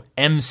new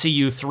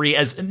MCU3.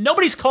 As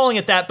nobody's calling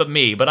it that but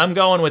me, but I'm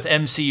going with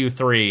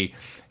MCU3.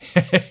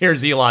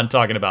 Here's Elon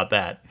talking about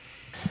that.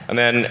 And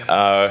then it's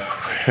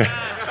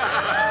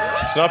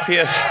not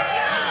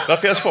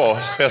PS4,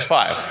 it's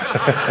PS5.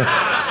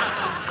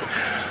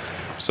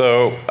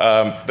 So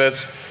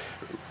there's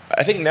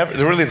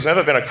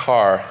never been a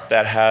car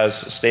that has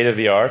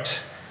state-of-the-art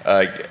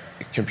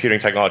computing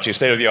technology,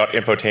 state-of-the-art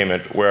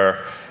infotainment,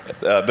 where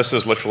this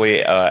is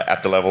literally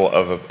at the level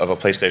of a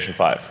PlayStation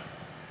 5.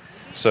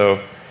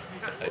 So,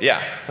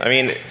 yeah,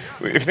 if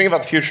you think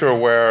about the future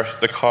where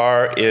the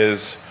car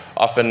is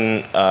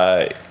often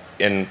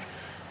in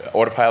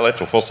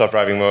autopilot or full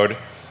self-driving mode,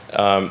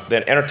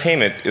 then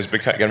entertainment is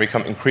going to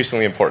become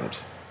increasingly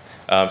important.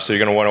 So you're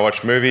going to want to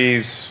watch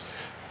movies,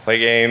 play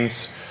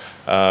games,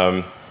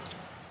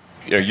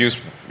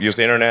 use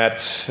the internet,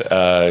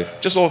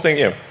 just little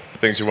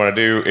things you want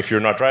to do if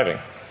you're not driving.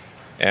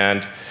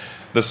 And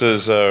this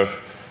is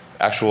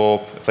actual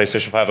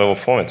PlayStation 5 level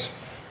performance.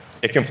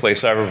 It can play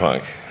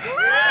Cyberpunk.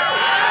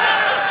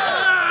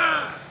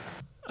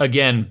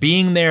 again,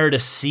 being there to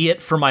see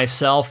it for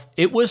myself,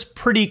 it was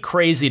pretty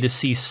crazy to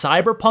see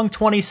Cyberpunk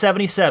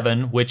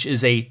 2077, which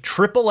is a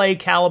AAA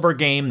caliber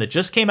game that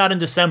just came out in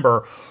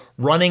December,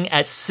 running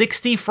at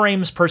 60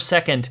 frames per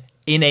second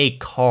in a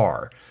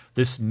car.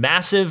 This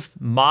massive,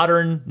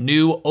 modern,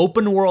 new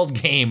open world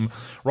game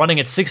running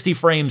at 60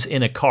 frames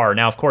in a car.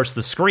 Now, of course,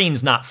 the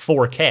screen's not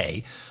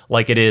 4K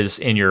like it is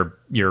in your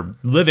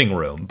living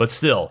room, but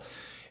still,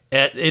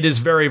 it is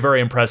very,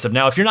 very impressive.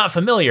 Now, if you're not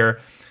familiar,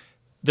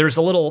 there's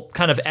a little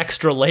kind of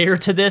extra layer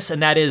to this,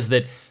 and that is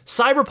that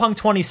Cyberpunk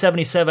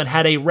 2077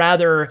 had a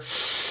rather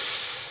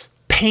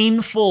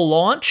painful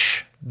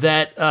launch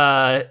that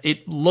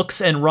it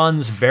looks and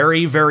runs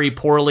very, very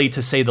poorly,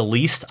 to say the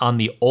least, on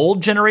the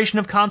old generation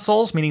of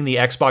consoles, meaning the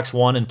Xbox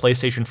One and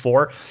PlayStation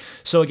 4.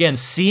 So again,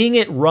 seeing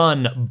it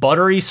run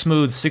buttery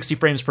smooth 60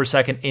 frames per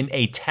second in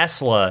a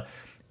Tesla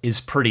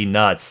is pretty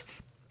nuts.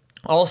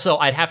 Also,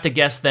 I'd have to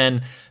guess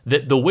then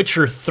that The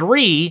Witcher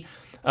 3,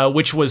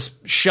 which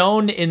was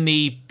shown in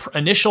the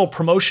initial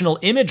promotional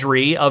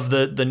imagery of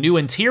the new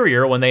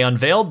interior when they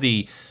unveiled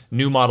the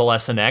new Model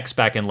S and X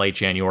back in late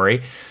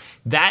January,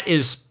 that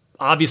is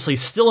obviously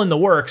still in the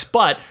works,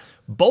 but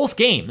both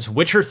games,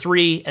 Witcher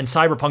 3 and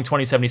Cyberpunk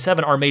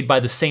 2077, are made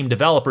by the same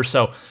developer,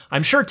 so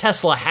I'm sure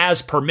Tesla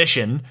has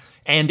permission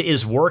and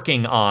is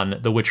working on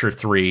The Witcher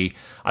 3.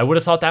 I would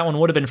have thought that one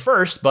would have been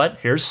first, but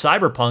here's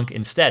Cyberpunk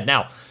instead.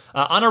 Now,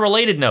 on a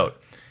related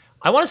note,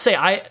 I want to say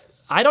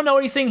I don't know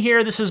anything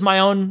here. This is my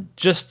own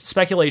just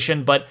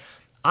speculation, but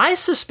I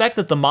suspect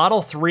that the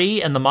Model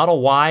 3 and the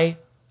Model Y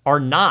are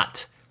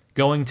not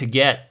going to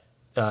get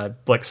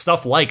like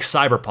stuff like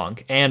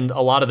Cyberpunk and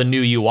a lot of the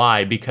new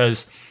UI,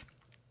 because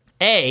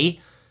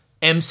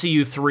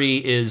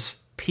MCU3 is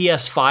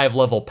PS5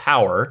 level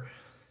power,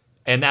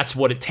 and that's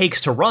what it takes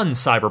to run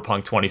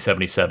Cyberpunk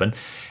 2077.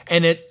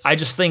 And I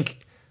just think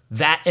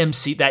that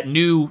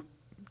new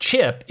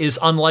chip is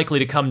unlikely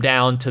to come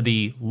down to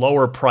the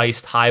lower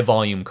priced high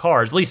volume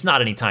cars, at least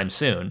not anytime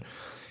soon.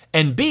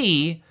 And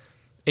B,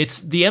 it's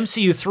the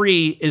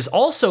MCU3 is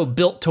also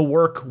built to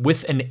work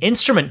with an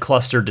instrument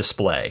cluster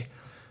display,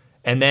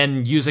 and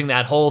then using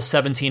that whole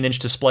 17-inch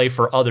display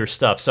for other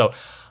stuff. So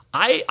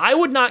I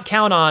would not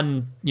count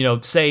on,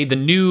 say the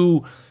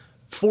new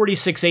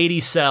 4680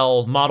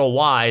 cell Model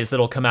Ys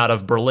that'll come out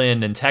of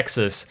Berlin and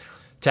Texas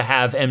to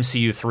have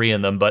MCU3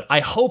 in them, but I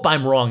hope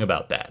I'm wrong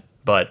about that,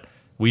 but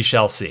we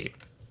shall see.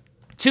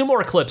 Two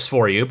more clips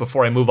for you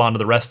before I move on to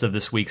the rest of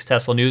this week's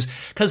Tesla news,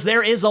 because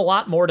there is a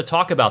lot more to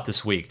talk about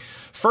this week.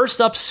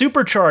 First up,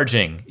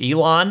 supercharging.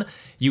 Elon,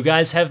 you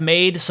guys have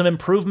made some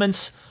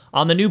improvements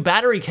on the new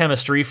battery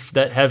chemistry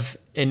that have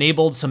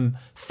enabled some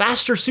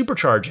faster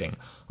supercharging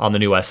on the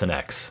new S and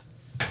X.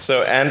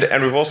 So,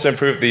 and we've also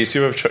improved the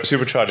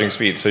supercharging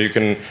speed, so you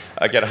can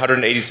get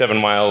 187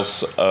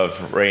 miles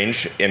of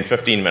range in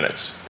 15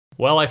 minutes.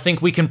 Well, I think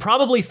we can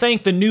probably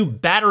thank the new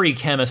battery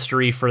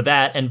chemistry for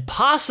that, and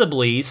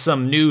possibly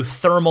some new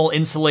thermal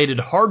insulated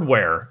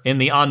hardware in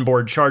the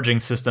onboard charging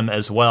system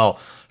as well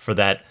for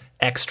that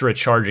extra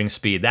charging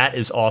speed. That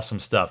is awesome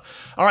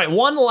stuff. All right,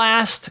 one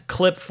last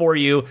clip for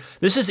you.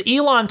 This is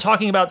Elon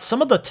talking about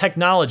some of the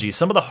technology,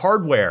 some of the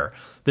hardware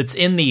that's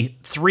in the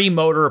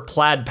 3-motor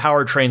Plaid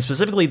powertrain,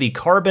 specifically the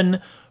carbon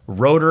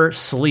rotor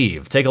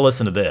sleeve. Take a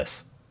listen to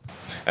this.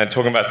 And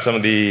talking about some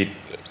of the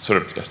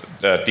sort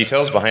of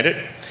details behind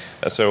it.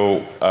 So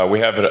we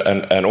have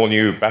an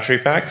all-new battery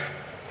pack.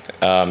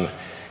 And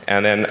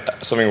then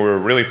something we're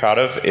really proud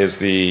of is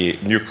the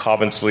new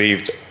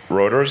carbon-sleeved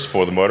rotors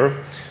for the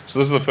motor. So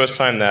this is the first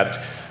time that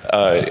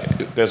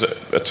to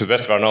the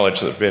best of our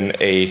knowledge, there's been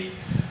a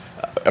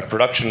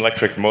production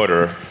electric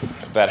motor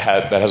that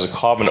has a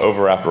carbon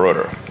overwrap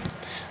rotor.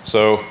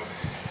 So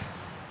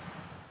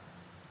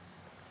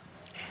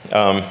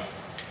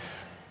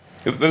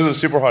this is a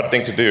super hard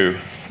thing to do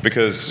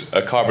because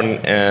carbon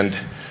and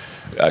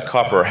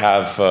copper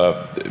have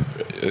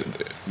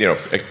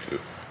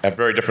at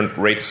very different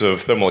rates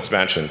of thermal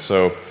expansion.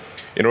 So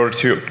in order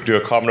to do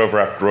a carbon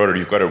overwrapped rotor,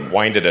 you've got to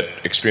wind it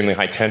at extremely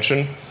high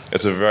tension.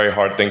 It's a very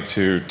hard thing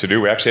to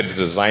do. We actually had to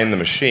design the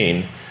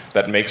machine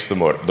that makes the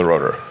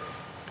rotor.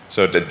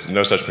 So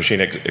no such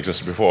machine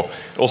existed before.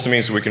 It also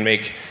means we can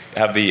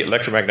have the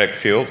electromagnetic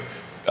field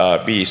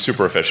be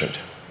super efficient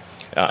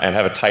and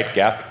have a tight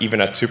gap even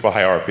at super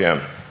high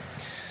RPM.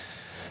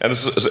 And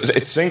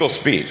it's single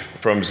speed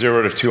from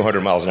 0 to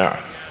 200 miles an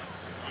hour.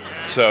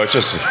 So it's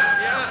just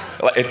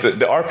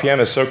the RPM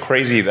is so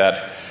crazy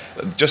that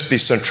just the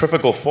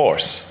centrifugal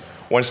force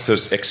wants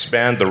to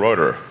expand the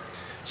rotor.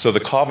 So the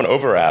carbon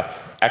overwrap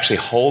actually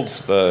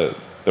holds the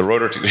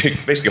rotor,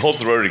 basically holds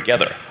the rotor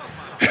together.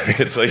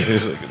 It's like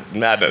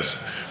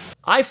madness.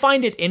 I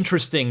find it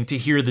interesting to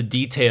hear the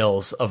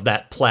details of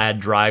that Plaid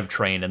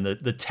drivetrain and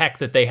the tech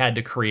that they had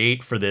to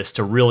create for this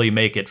to really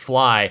make it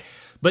fly.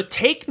 But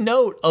take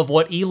note of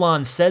what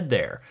Elon said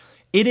there.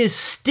 It is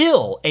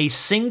still a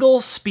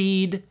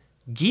single-speed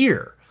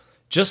gear,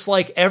 just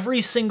like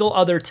every single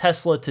other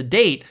Tesla to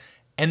date,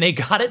 and they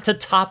got it to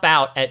top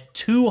out at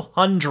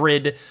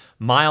 200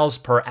 miles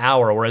per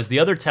hour, whereas the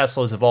other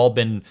Teslas have all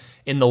been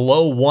in the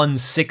low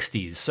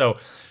 160s. So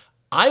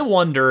I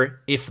wonder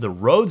if the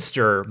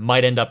Roadster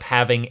might end up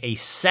having a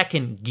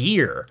second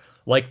gear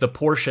like the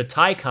Porsche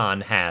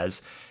Taycan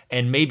has,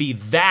 and maybe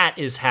that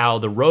is how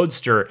the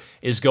Roadster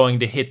is going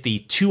to hit the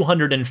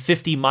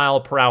 250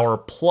 mile per hour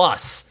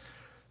plus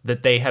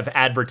that they have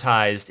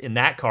advertised in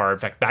that car. In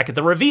fact, back at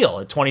the reveal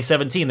in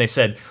 2017, they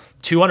said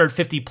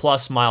 250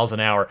 plus miles an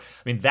hour.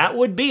 I mean, that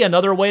would be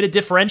another way to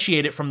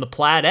differentiate it from the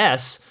Plaid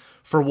S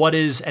for what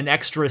is an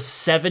extra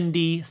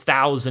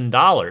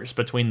 $70,000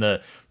 between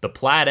the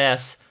Plaid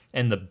S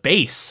and the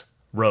base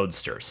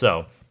Roadster.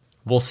 So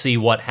we'll see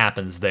what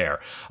happens there.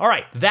 All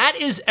right, that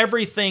is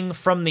everything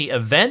from the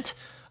event.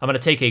 I'm going to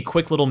take a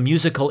quick little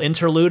musical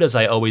interlude, as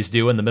I always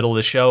do in the middle of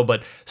the show,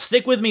 but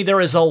stick with me. There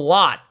is a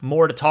lot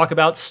more to talk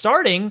about,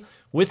 starting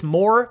with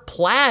more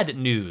Plaid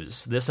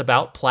news. This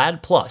about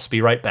Plaid Plus.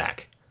 Be right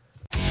back.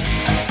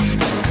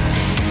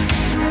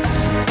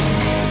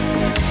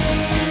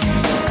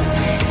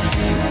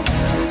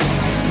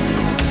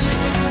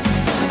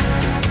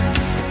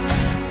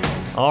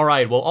 All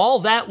right, well, all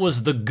that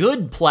was the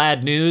good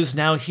Plaid news.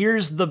 Now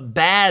here's the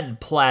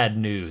bad Plaid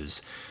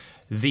news.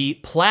 The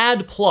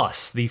Plaid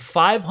Plus, the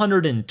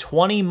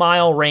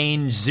 520-mile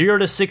range, 0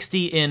 to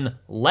 60 in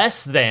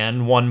less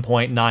than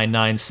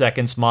 1.99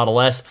 seconds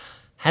Model S,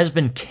 has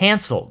been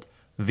canceled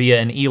via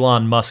an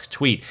Elon Musk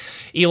tweet.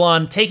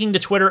 Elon taking to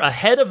Twitter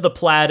ahead of the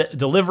Plaid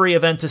delivery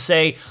event to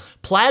say,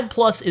 Plaid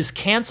Plus is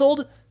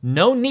canceled,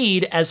 no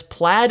need, as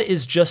Plaid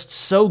is just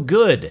so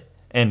good,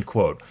 end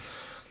quote.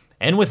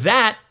 And with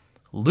that,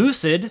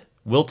 Lucid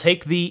will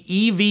take the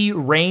EV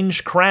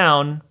range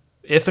crown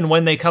if and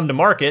when they come to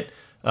market,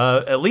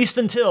 at least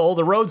until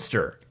the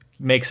Roadster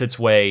makes its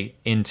way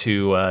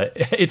into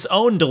its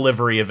own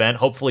delivery event,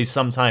 hopefully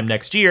sometime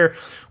next year,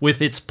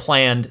 with its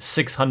planned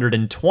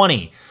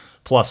 620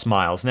 plus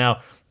miles. Now,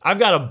 I've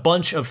got a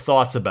bunch of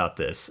thoughts about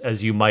this,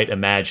 as you might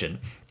imagine.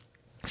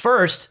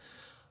 First,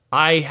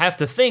 I have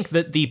to think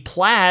that the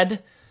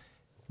Plaid,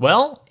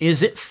 well,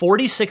 is it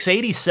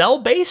 4680 cell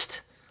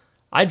based?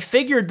 I'd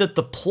figured that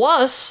the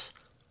Plus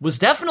was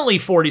definitely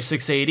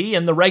 4680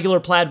 and the regular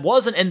Plaid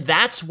wasn't, and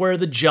that's where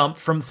the jump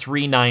from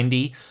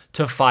 390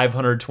 to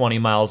 520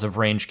 miles of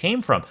range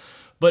came from.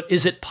 But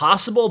is it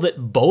possible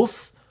that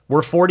both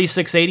were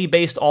 4680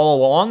 based all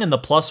along and the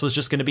Plus was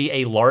just going to be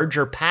a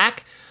larger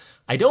pack?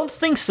 I don't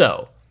think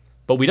so,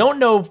 but we don't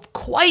know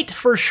quite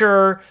for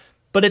sure,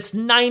 but it's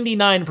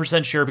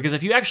 99% sure, because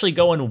if you actually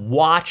go and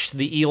watch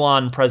the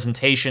Elon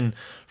presentation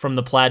from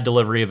the Plaid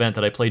delivery event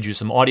that I played you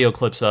some audio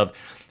clips of,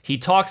 he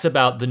talks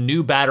about the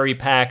new battery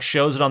pack,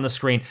 shows it on the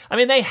screen. I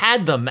mean, they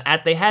had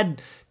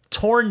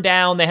torn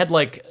down, they had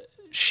like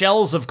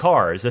shells of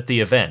cars at the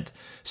event,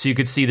 so you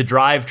could see the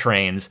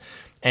drivetrains,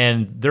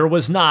 and there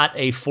was not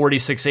a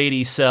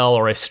 4680 cell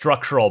or a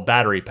structural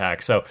battery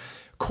pack. So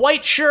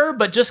quite sure,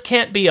 but just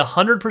can't be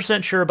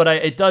 100% sure, but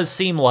it does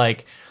seem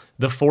like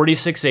the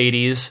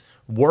 4680s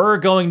were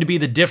going to be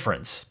the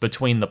difference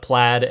between the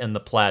Plaid and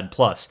the Plaid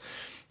Plus.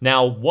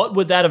 Now, what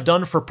would that have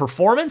done for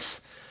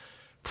performance?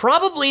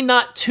 Probably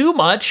not too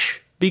much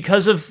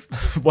because of,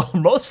 well,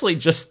 mostly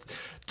just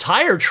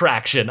tire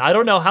traction. I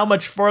don't know how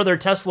much farther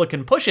Tesla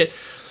can push it.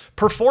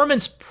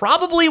 Performance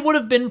probably would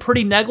have been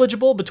pretty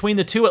negligible between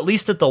the two, at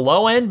least at the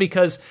low end,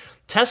 because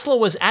Tesla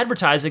was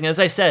advertising, as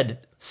I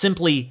said,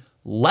 simply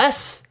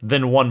less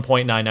than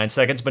 1.99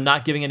 seconds, but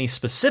not giving any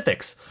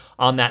specifics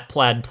on that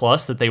Plaid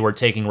Plus that they were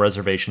taking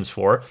reservations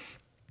for.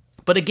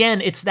 But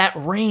again, it's that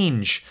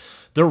range.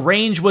 The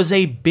range was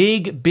a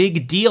big,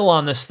 big deal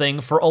on this thing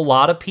for a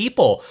lot of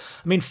people.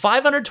 I mean,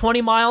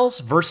 520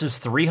 miles versus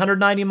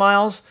 390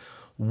 miles,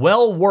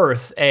 well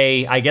worth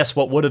I guess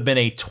what would have been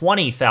a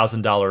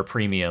 $20,000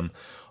 premium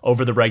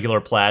over the regular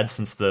Plaid,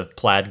 since the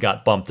Plaid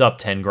got bumped up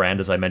 10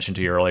 grand, as I mentioned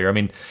to you earlier. I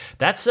mean,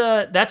 that's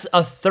a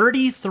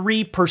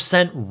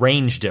 33%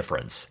 range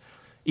difference.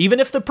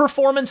 Even if the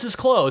performance is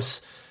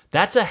close,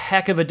 that's a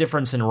heck of a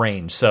difference in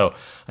range. So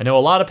I know a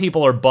lot of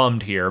people are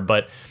bummed here,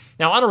 but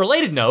now on a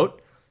related note,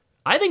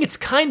 I think it's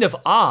kind of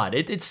odd.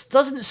 It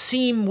doesn't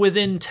seem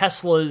within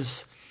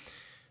Tesla's,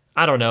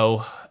 I don't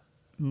know,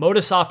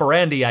 modus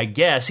operandi, I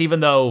guess, even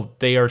though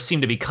they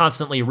seem to be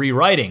constantly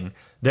rewriting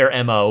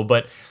their MO.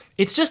 But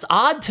it's just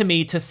odd to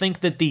me to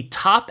think that the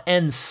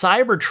top-end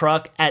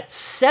Cybertruck at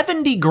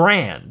 70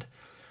 grand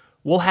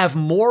will have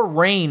more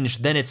range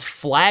than its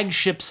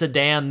flagship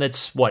sedan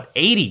that's,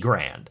 80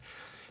 grand.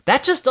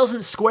 That just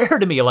doesn't square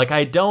to me. Like,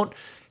 I don't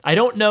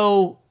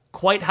know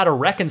quite how to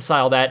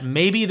reconcile that.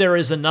 Maybe there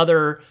is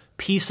another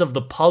piece of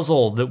the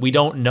puzzle that we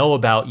don't know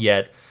about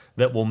yet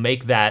that will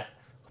make that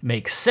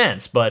make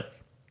sense. But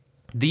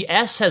the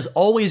S has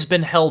always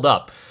been held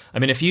up. I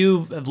mean, if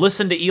you have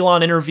listened to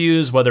Elon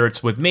interviews, whether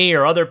it's with me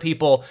or other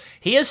people,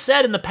 he has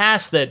said in the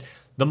past that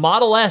the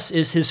Model S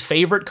is his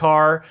favorite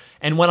car.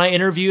 And when I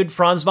interviewed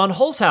Franz von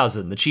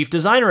Holzhausen, the chief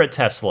designer at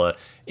Tesla,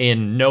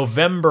 in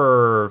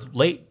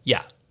early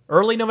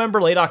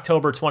November, late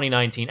October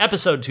 2019,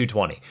 episode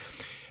 220,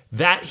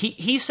 that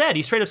he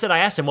straight up said, I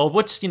asked him, well,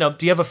 do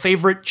you have a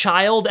favorite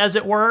child, as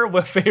it were,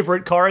 a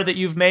favorite car that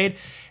you've made?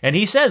 And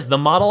he says the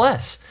Model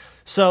S.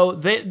 So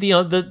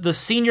the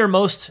senior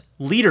most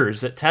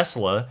leaders at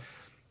Tesla,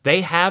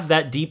 they have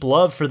that deep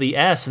love for the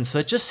S, and so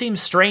it just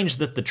seems strange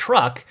that the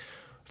truck,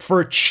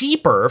 for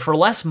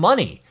less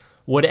money,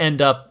 would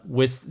end up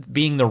with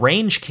being the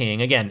range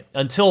king, again,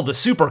 until the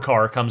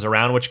supercar comes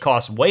around, which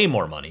costs way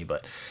more money.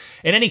 But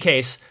in any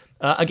case,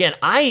 again,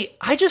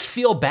 I just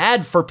feel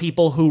bad for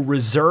people who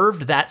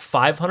reserved that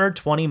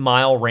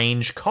 520-mile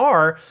range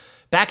car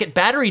back at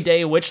Battery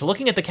Day, which,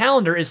 looking at the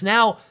calendar, is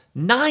now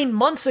 9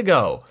 months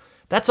ago.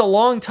 That's a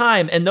long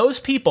time. And those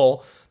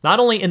people, not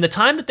only in the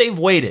time that they've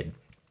waited,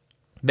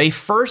 they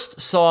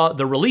first saw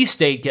the release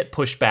date get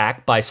pushed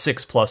back by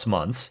 6+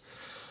 months,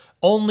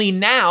 only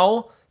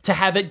now to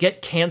have it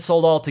get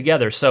canceled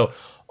altogether. So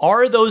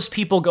are those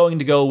people going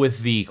to go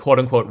with the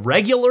quote-unquote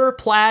regular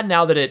Plaid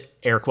now that it,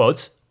 air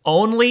quotes,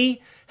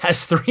 only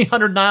has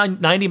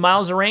 390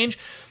 miles of range?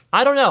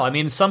 I don't know. I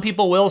mean, some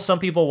people will, some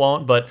people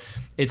won't, but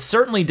it's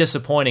certainly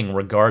disappointing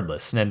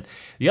regardless. And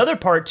the other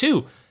part,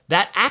 too,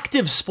 that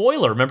active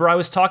spoiler. Remember I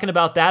was talking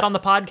about that on the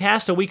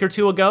podcast a week or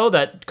two ago,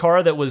 that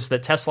car that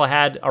Tesla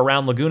had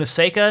around Laguna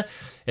Seca?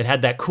 It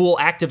had that cool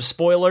active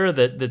spoiler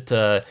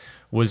that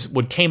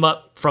came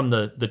up from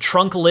the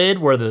trunk lid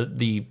where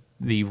the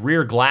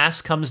rear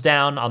glass comes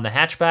down on the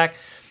hatchback.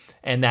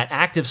 And that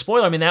active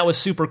spoiler, I mean, that was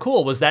super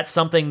cool. Was that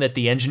something that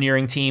the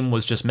engineering team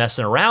was just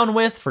messing around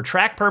with for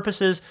track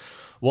purposes?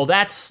 Well,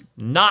 that's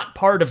not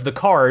part of the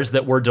cars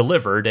that were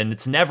delivered, and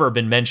it's never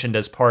been mentioned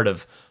as part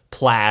of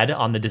Plaid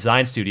on the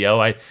design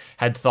studio. I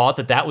had thought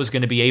that was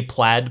going to be a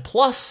Plaid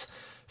Plus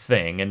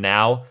thing, and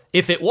now,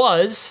 if it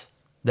was,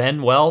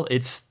 then, well,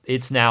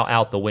 it's now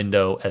out the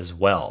window as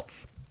well.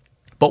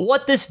 But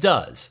what this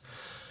does,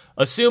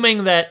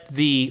 assuming that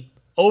the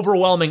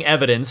overwhelming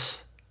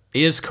evidence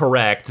is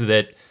correct,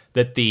 that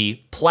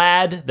the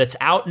Plaid that's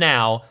out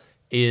now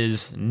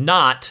is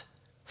not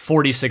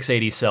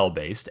 4680 cell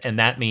based, and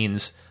that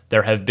means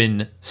there have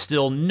been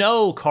still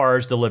no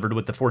cars delivered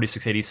with the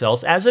 4680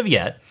 cells as of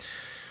yet.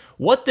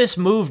 What this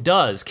move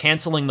does,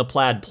 canceling the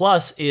Plaid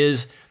Plus,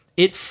 is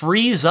it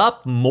frees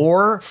up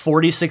more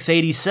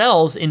 4680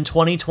 cells in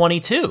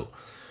 2022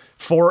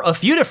 for a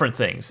few different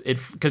things.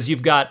 Because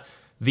you've got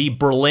the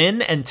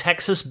Berlin and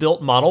Texas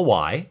built Model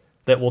Y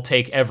that will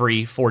take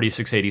every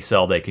 4680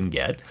 cell they can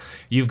get.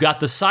 You've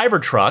got the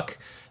Cybertruck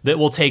that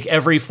will take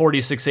every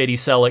 4680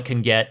 cell it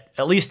can get,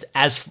 at least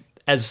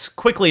as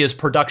quickly as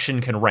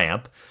production can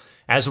ramp.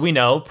 As we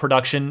know,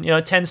 production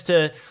tends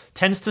to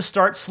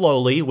start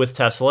slowly with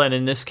Tesla, and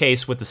in this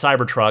case with the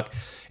Cybertruck,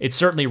 it's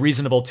certainly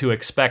reasonable to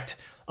expect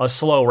a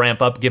slow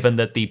ramp up given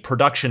that the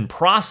production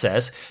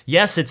process,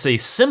 yes, it's a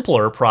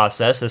simpler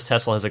process, as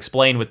Tesla has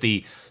explained, with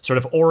the sort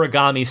of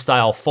origami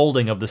style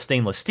folding of the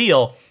stainless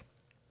steel,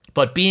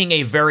 but being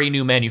a very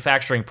new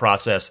manufacturing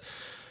process,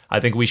 I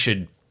think we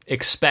should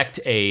expect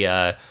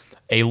a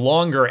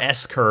longer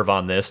S-curve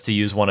on this, to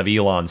use one of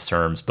Elon's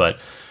terms. But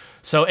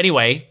so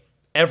anyway,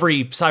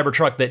 every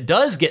Cybertruck that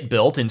does get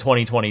built in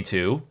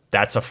 2022,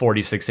 that's a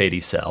 4680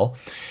 cell.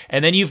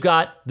 And then you've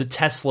got the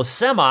Tesla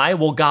Semi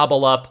will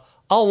gobble up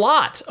a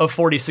lot of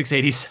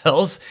 4680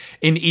 cells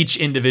in each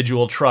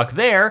individual truck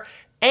there,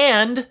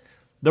 and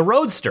the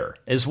Roadster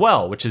as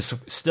well, which is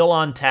still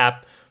on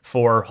tap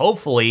for,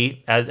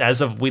 hopefully,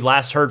 as of we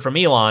last heard from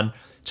Elon,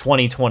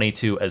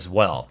 2022 as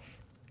well.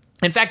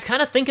 In fact,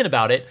 kind of thinking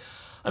about it,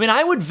 I mean,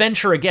 I would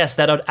venture a guess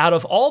that out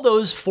of all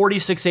those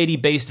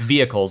 4680-based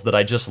vehicles that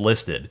I just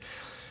listed,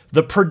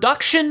 the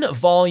production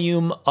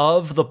volume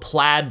of the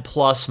Plaid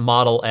Plus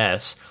Model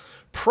S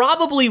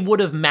probably would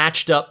have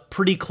matched up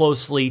pretty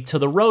closely to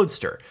the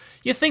Roadster.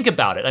 You think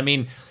about it. I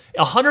mean,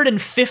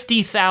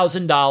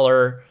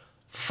 $150,000,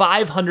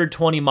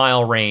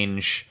 520-mile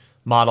range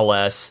Model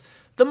S,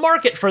 the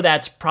market for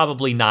that's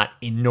probably not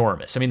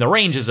enormous. I mean, the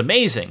range is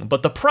amazing,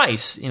 but the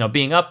price,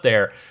 being up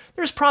there,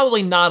 there's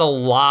probably not a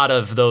lot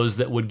of those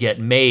that would get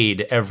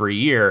made every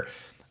year.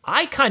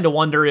 I kind of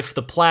wonder if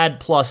the Plaid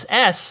Plus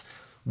S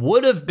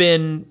would have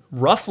been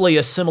roughly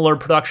a similar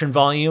production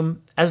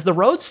volume as the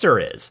Roadster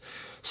is.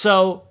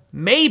 So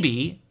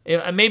maybe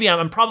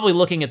I'm probably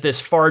looking at this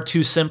far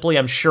too simply.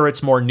 I'm sure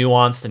it's more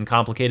nuanced and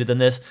complicated than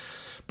this.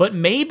 But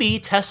maybe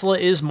Tesla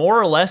is more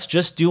or less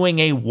just doing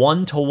a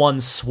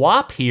one-to-one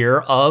swap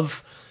here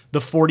of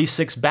the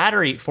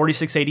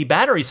 4680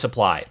 battery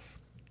supply,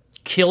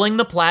 killing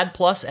the Plaid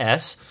Plus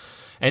S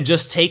and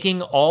just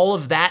taking all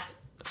of that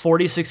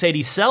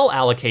 4680 cell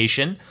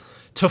allocation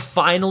to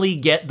finally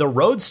get the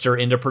Roadster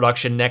into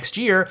production next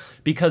year,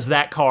 because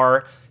that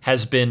car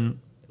has been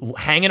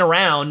hanging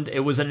around. It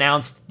was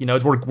announced,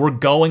 we're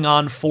going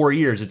on 4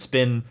 years. It's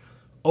been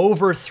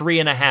over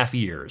 3.5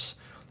 years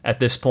at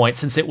this point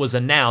since it was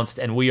announced,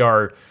 and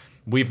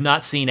we've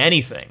not seen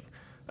anything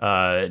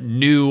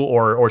new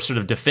or sort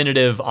of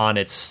definitive on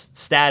its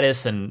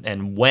status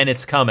and when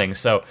it's coming.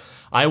 So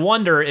I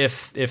wonder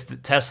if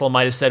Tesla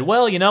might have said,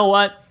 well, you know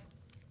what?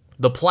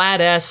 The Plaid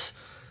S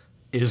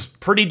is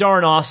pretty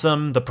darn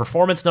awesome. The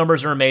performance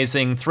numbers are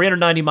amazing.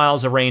 390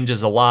 miles of range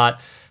is a lot.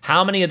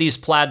 How many of these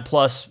Plaid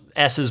Plus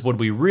S's would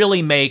we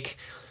really make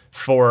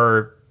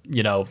for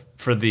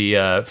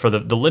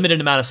the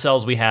limited amount of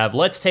cells we have,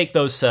 let's take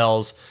those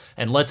cells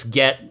and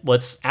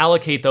let's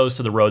allocate those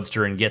to the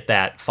Roadster and get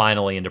that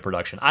finally into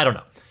production. I don't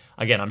know.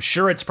 Again, I'm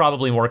sure it's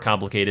probably more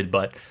complicated,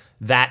 but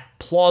that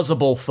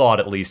plausible thought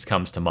at least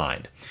comes to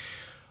mind.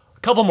 A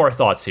couple more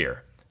thoughts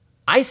here.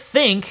 I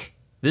think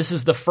this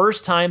is the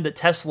first time that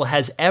Tesla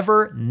has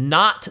ever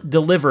not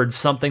delivered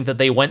something that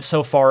they went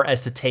so far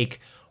as to take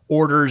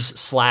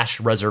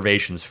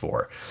orders/reservations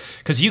for.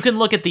 Because you can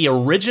look at the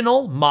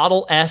original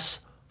Model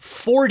S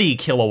 40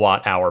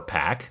 kilowatt hour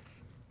pack,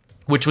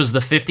 which was the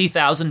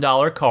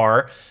 $50,000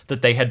 car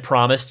that they had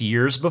promised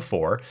years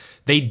before.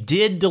 They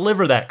did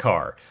deliver that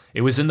car.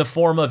 It was in the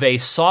form of a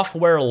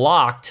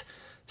software-locked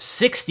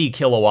 60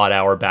 kilowatt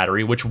hour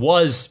battery, which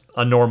was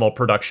a normal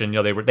production.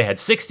 They had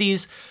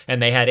 60s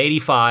and they had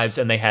 85s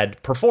and they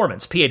had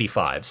performance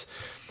P85s.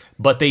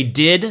 But they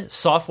did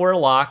software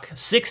lock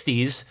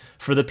 60s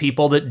for the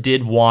people that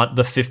did want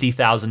the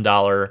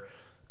 $50,000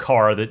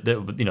 car that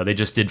they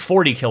just did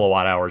 40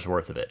 kilowatt hours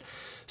worth of it.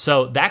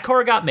 So that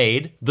car got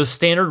made. The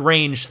Standard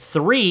Range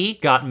 3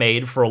 got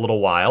made for a little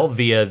while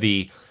via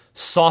the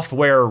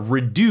software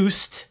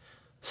reduced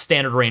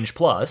Standard Range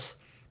Plus.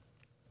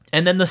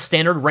 And then the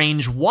Standard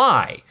Range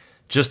Y,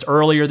 just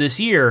earlier this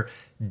year,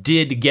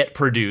 did get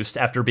produced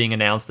after being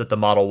announced at the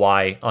Model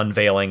Y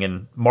unveiling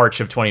in March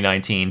of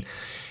 2019.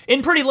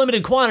 In pretty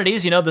limited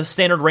quantities, the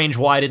Standard Range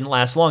Y didn't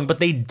last long, but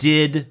they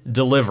did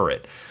deliver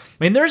it.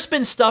 I mean, there's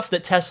been stuff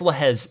that Tesla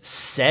has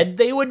said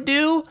they would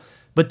do,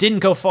 but didn't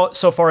go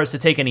so far as to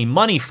take any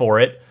money for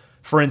it.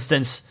 For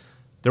instance,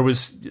 there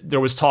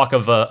was talk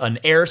of an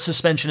air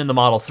suspension in the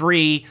Model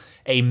 3,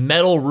 a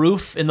metal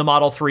roof in the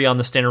Model 3 on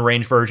the Standard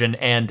Range version,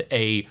 and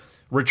a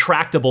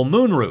retractable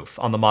moonroof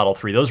on the Model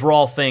 3. Those were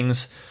all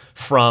things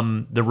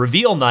from the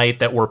reveal night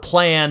that were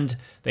planned.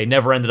 They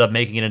never ended up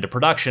making it into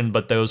production,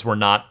 but those were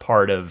not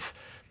part of...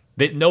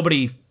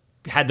 Nobody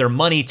had their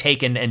money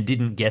taken and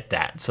didn't get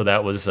that. So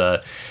that was...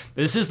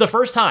 this is the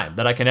first time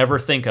that I can ever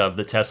think of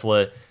that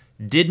Tesla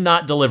did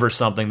not deliver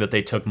something that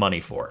they took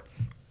money for.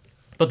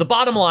 But the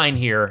bottom line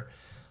here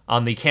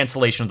on the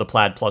cancellation of the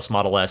Plaid Plus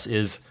Model S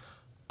is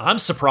I'm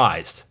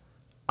surprised.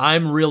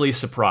 I'm really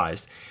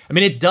surprised. I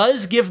mean, it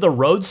does give the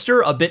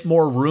Roadster a bit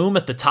more room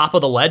at the top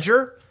of the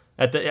ledger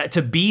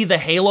to be the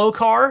halo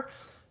car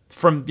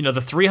from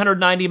the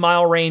 390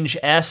 mile range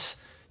S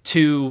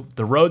to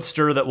the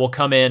Roadster that will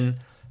come in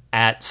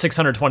at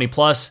 620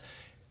 plus.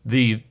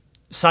 The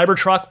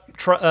Cybertruck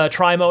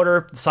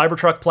tri-motor,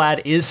 Cybertruck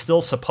Plaid is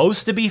still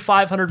supposed to be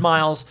 500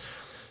 miles,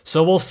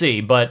 so we'll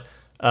see. But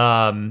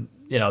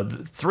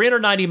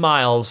 390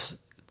 miles,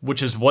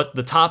 which is what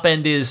the top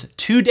end is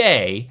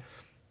today,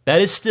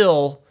 that is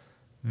still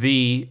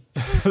it's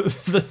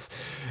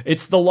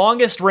the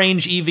longest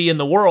range EV in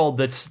the world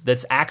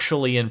that's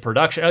actually in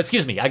production.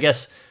 Excuse me, I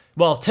guess.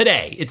 Well,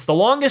 today it's the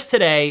longest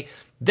today.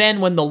 Then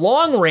when the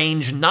long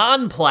range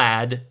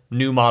non-Plaid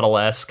new Model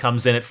S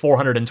comes in at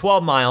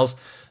 412 miles,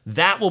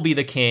 that will be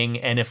the king.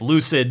 And if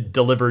Lucid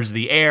delivers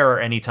the Air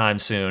anytime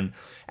soon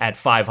at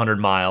 500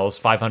 miles,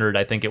 500,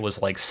 I think it was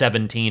like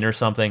 17 or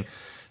something,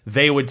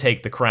 they would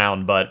take the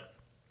crown. But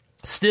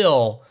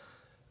still,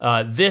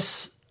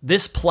 this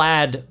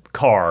Plaid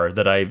car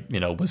that I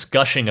was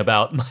gushing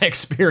about my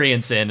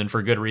experience in, and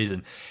for good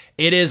reason,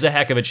 it is a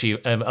heck of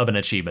an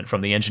achievement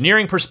from the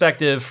engineering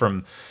perspective,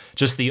 from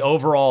just the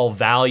overall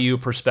value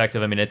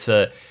perspective. I mean, it's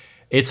a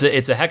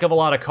heck of a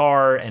lot of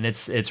car, and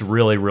it's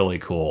really, really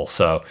cool.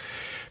 So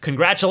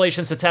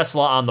congratulations to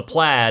Tesla on the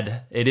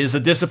Plaid. It is a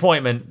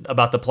disappointment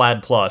about the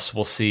Plaid Plus.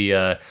 We'll see.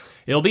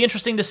 It'll be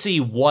interesting to see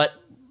what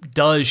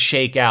does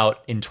shake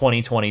out in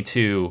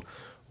 2022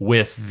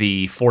 with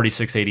the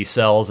 4680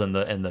 cells and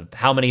the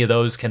how many of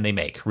those can they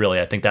make. Really,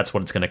 I think that's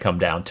what it's going to come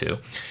down to.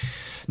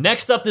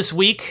 Next up this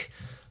week,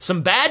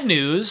 some bad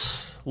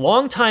news.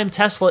 Longtime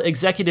Tesla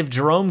executive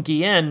Jerome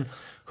Guillen,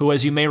 who,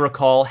 as you may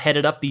recall,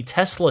 headed up the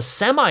Tesla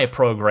Semi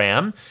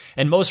program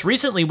and most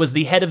recently was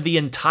the head of the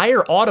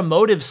entire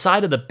automotive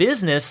side of the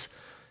business,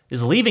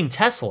 is leaving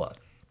Tesla.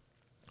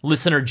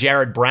 Listener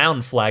Jared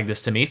Brown flagged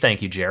this to me.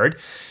 Thank you, Jared.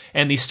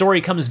 And the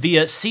story comes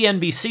via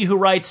CNBC, who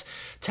writes,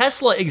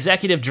 Tesla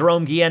executive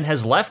Jerome Guillen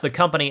has left the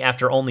company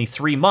after only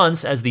 3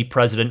 months as the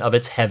president of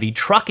its heavy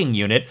trucking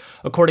unit,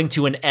 according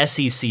to an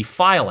SEC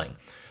filing.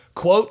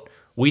 Quote,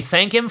 "We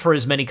thank him for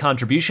his many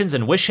contributions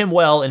and wish him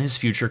well in his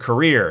future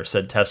career,"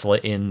 said Tesla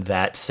in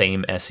that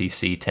same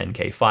SEC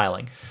 10K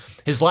filing.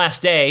 His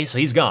last day, so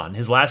he's gone,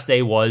 his last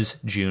day was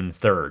June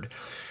 3rd.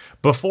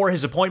 Before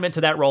his appointment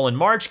to that role in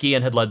March,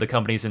 Guillen had led the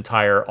company's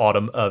entire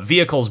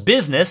vehicles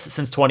business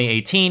since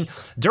 2018.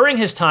 During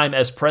his time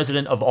as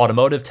president of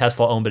automotive,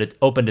 Tesla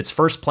opened its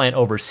first plant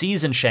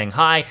overseas in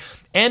Shanghai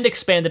and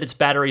expanded its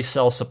battery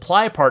cell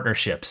supply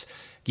partnerships.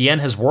 Guillen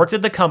has worked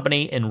at the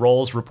company in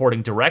roles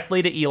reporting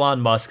directly to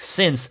Elon Musk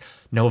since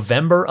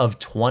November of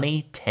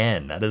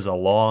 2010. That is a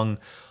long,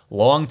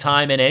 long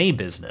time in any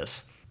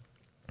business.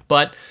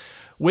 But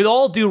with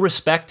all due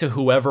respect to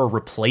whoever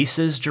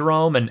replaces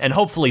Jerome, and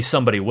hopefully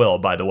somebody will,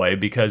 by the way,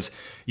 because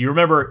you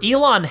remember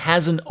Elon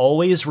hasn't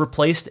always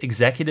replaced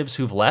executives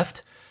who've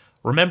left.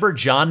 Remember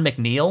John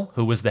McNeil,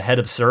 who was the head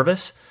of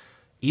service?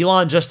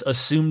 Elon just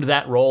assumed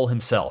that role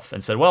himself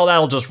and said, well,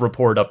 that'll just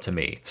report up to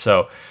me.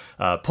 So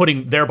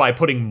thereby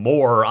putting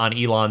more on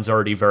Elon's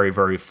already very,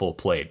 very full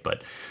plate.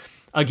 But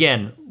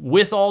again,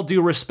 with all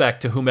due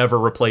respect to whomever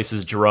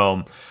replaces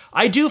Jerome,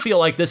 I do feel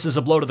like this is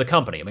a blow to the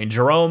company. I mean,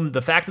 Jerome,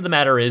 the fact of the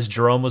matter is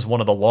Jerome was one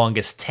of the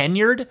longest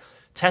tenured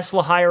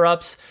Tesla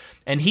higher-ups,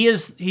 and he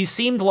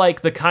seemed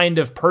like the kind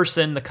of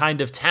person, the kind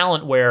of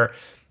talent where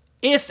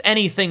if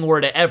anything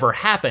were to ever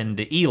happen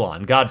to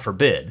Elon, God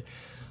forbid,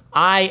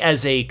 I,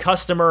 as a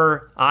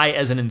customer, I,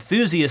 as an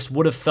enthusiast,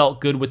 would have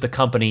felt good with the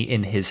company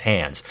in his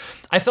hands.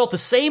 I felt the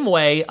same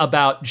way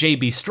about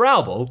J.B.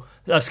 Straubel,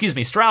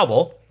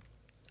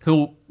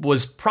 who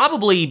was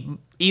probably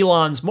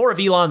more of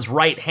Elon's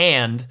right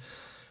hand,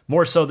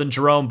 more so than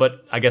Jerome,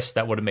 but I guess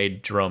that would have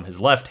made Jerome his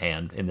left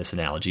hand in this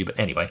analogy. But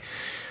anyway,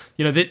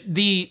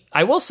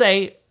 I will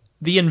say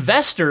the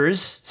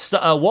investors,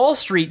 Wall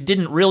Street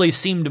didn't really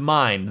seem to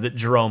mind that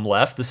Jerome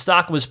left. The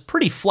stock was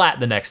pretty flat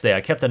the next day.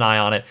 I kept an eye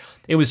on it.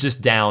 It was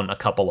just down a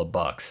couple of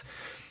bucks.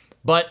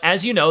 But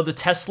as you know, the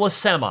Tesla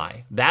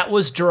Semi, that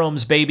was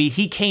Jerome's baby.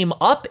 He came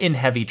up in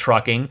heavy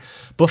trucking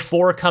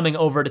before coming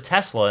over to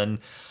Tesla. And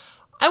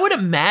I would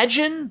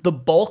imagine the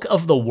bulk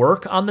of the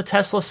work on the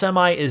Tesla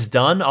Semi is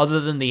done, other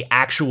than the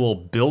actual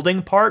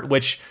building part,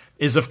 which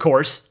is, of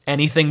course,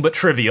 anything but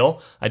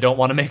trivial. I don't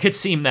want to make it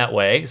seem that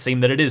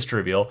it is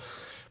trivial.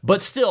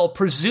 But still,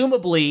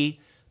 presumably,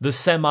 the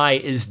Semi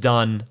is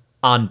done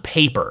on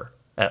paper,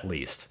 at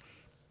least.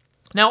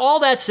 Now, all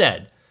that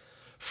said,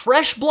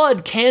 fresh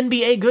blood can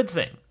be a good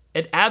thing.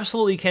 It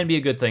absolutely can be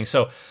a good thing.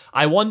 So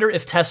I wonder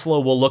if Tesla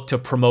will look to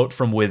promote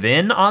from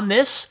within on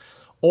this,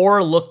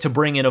 or look to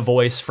bring in a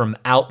voice from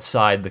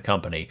outside the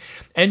company.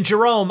 And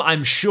Jerome,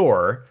 I'm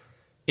sure,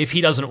 if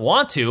he doesn't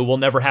want to, will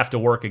never have to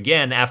work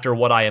again after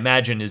what I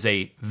imagine is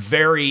a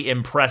very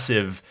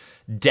impressive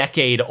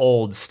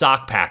decade-old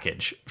stock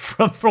package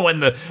from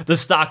when the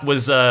stock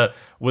was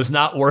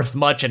not worth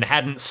much and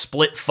hadn't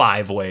split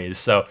 5 ways.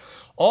 So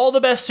all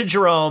the best to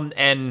Jerome,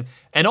 and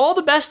all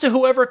the best to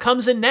whoever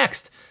comes in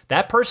next.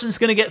 That person's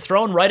going to get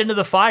thrown right into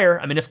the fire.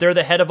 I mean, if they're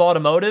the head of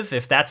automotive,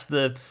 if that's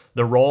the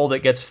role that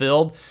gets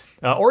filled,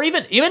 or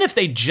even if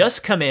they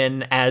just come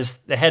in as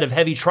the head of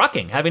heavy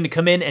trucking, having to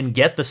come in and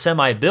get the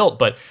Semi built.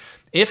 But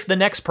if the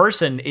next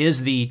person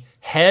is the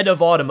head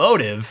of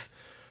automotive,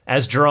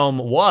 as Jerome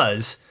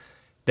was,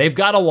 they've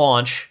got to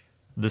launch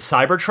the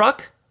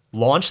Cybertruck,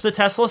 launch the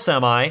Tesla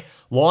Semi,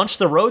 launch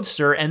the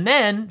Roadster, and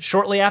then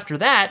shortly after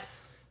that,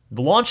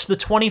 launch the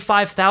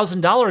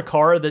 $25,000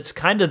 car that's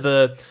kind of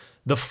the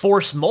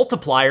force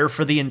multiplier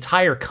for the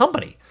entire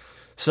company.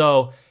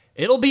 So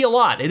it'll be a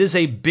lot. It is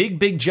a big,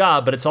 big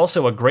job, but it's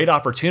also a great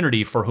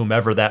opportunity for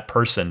whomever that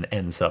person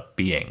ends up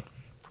being.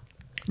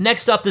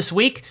 Next up this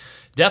week,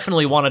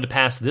 definitely wanted to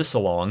pass this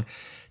along.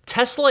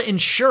 Tesla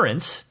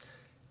insurance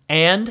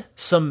and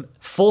some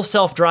full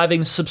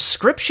self-driving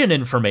subscription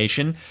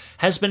information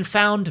has been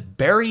found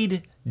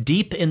buried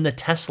deep in the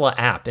Tesla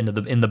app, in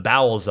the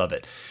bowels of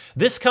it.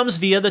 This comes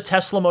via the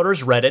Tesla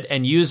Motors Reddit,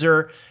 and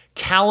user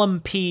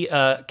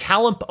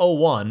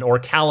Callump01 or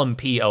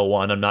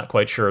Callump01. I'm not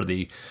quite sure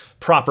the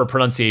proper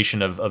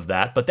pronunciation of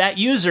that, but that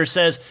user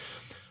says,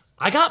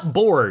 I get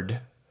bored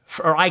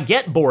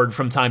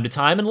from time to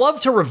time and love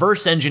to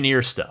reverse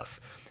engineer stuff.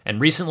 And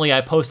recently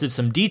I posted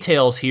some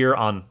details here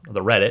on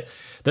the Reddit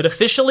that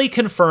officially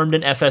confirmed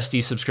an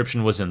FSD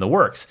subscription was in the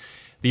works.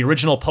 The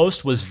original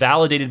post was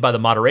validated by the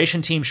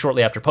moderation team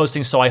shortly after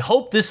posting, so I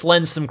hope this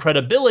lends some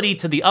credibility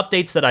to the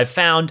updates that I've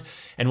found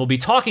and we'll be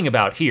talking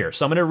about here.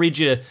 So I'm going to read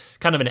you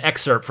kind of an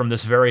excerpt from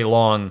this very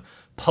long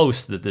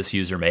post that this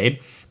user made.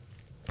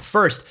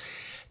 First,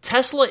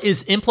 Tesla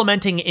is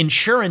implementing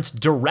insurance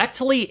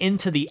directly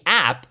into the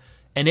app,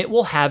 and it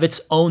will have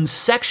its own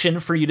section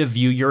for you to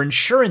view your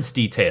insurance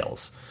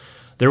details.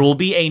 There will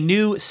be a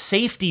new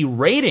safety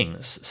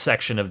ratings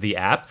section of the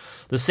app.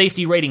 The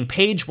safety rating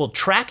page will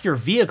track your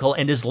vehicle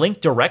and is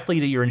linked directly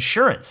to your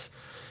insurance.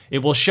 It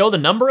will show the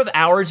number of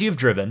hours you've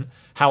driven,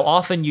 how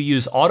often you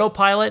use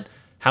autopilot,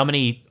 how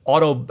many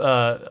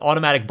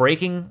automatic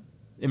braking,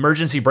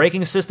 emergency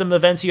braking system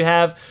events you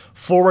have,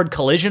 forward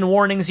collision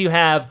warnings you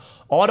have,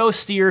 auto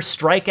steer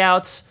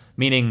strikeouts,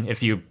 meaning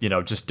if you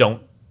just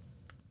don't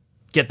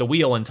get the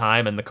wheel in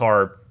time and the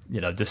car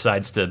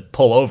decides to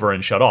pull over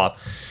and shut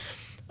off.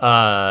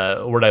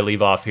 Where'd I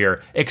leave off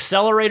here?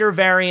 Accelerator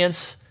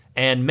variance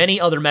and many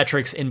other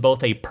metrics in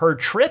both a per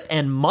trip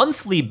and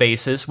monthly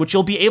basis, which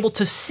you'll be able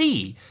to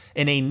see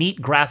in a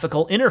neat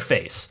graphical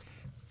interface.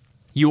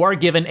 You are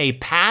given a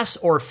pass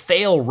or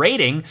fail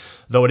rating,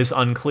 though it is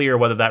unclear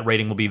whether that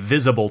rating will be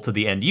visible to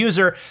the end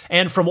user,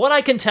 and from what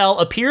I can tell,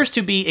 appears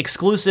to be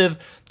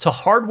exclusive to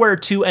hardware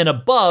 2 and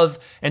above,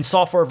 and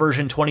software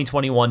version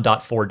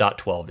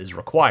 2021.4.12 is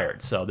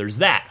required. So there's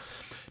that.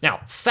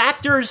 Now,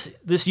 factors,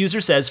 this user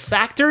says,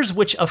 factors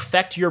which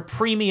affect your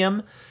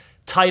premium,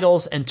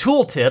 titles, and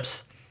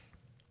tooltips.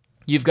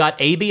 You've got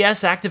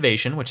ABS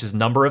activation, which is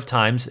number of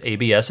times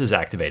ABS is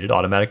activated,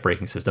 automatic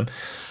braking system,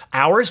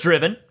 hours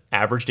driven,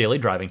 average daily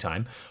driving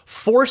time,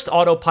 forced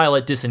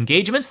autopilot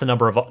disengagements, the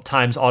number of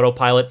times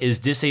autopilot is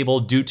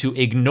disabled due to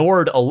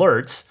ignored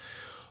alerts,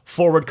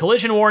 forward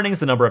collision warnings,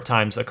 the number of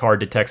times a car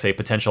detects a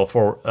potential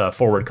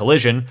forward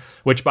collision,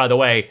 which, by the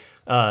way,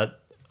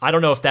 I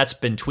don't know if that's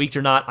been tweaked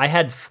or not. I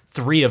had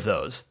 3 of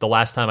those the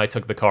last time I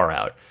took the car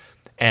out.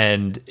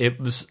 And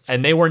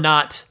they were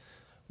not,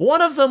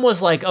 one of them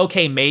was like,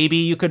 okay, maybe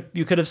you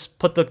could have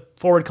put the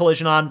forward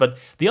collision on, but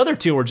the other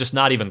 2 were just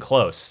not even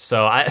close.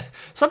 So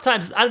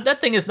sometimes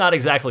that thing is not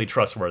exactly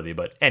trustworthy.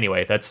 But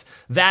anyway, that's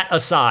that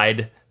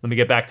aside. Let me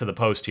get back to the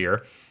post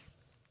here.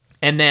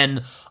 And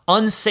then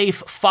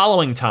unsafe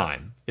following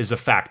time is a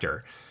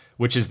factor,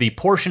 which is the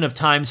portion of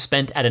time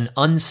spent at an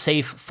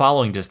unsafe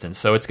following distance.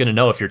 So it's going to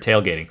know if you're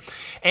tailgating.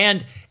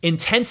 And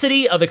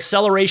intensity of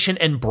acceleration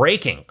and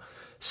braking.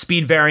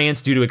 Speed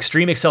variance due to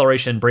extreme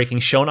acceleration and braking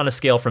shown on a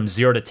scale from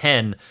 0 to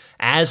 10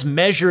 as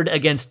measured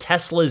against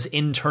Tesla's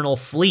internal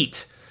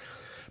fleet.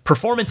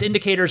 Performance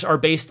indicators are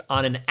based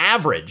on an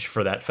average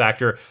for that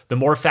factor. The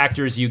more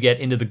factors you get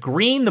into the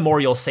green, the more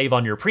you'll save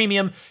on your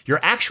premium. Your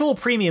actual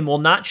premium will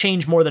not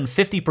change more than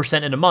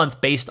 50% in a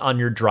month based on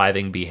your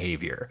driving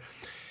behavior.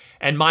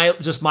 And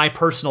my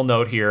personal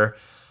note here,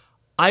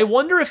 I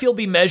wonder if you'll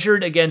be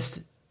measured against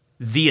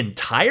the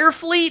entire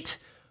fleet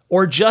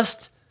or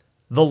just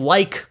the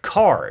like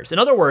cars. In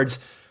other words,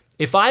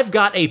 if I've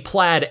got a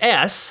Plaid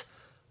S,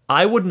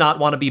 I would not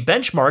want to be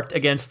benchmarked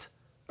against,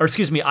 I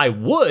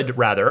would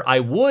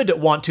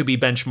want to be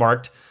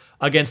benchmarked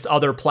against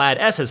other Plaid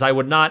S's. I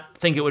would not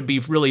think it would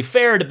be really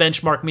fair to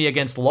benchmark me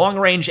against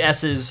long-range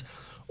S's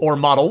or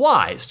Model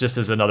Ys, just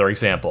as another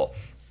example.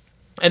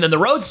 And then the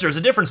Roadster is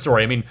a different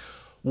story. I mean,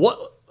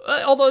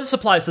 although this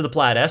applies to the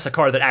Plaid S, a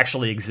car that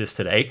actually exists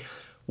today,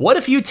 what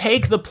if you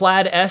take the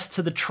Plaid S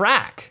to the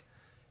track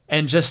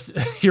and just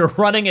you're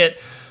running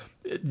it,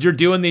 you're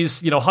doing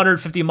these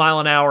 150 mile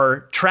an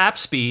hour trap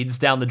speeds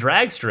down the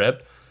drag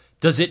strip?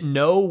 Does it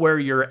know where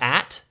you're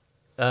at,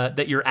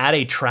 that you're at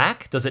a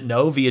track? Does it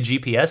know via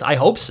GPS? I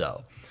hope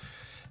so.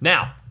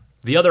 Now,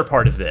 the other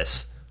part of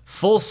this,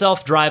 full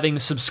self-driving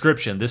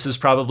subscription. This is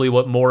probably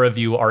what more of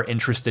you are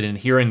interested in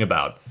hearing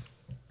about.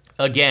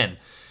 Again,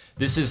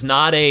 this is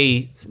not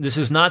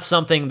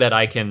something that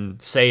I can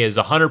say is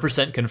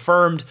 100%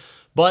 confirmed,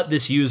 but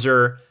this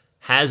user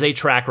has a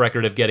track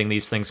record of getting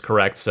these things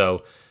correct,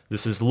 so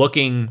this is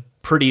looking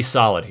pretty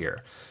solid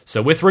here.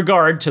 So with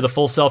regard to the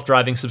full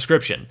self-driving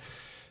subscription,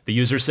 the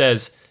user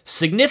says,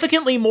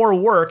 significantly more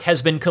work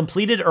has been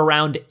completed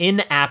around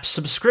in-app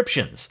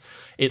subscriptions.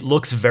 It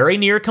looks very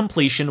near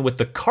completion with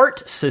the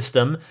cart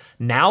system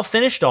now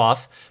finished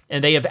off,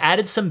 and they have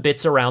added some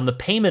bits around the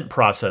payment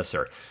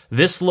processor.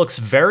 This looks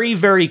very,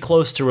 very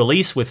close to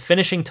release with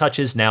finishing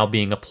touches now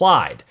being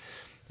applied.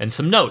 And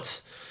some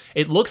notes.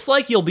 It looks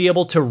like you'll be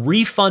able to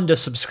refund a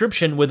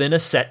subscription within a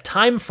set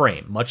time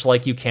frame, much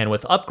like you can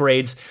with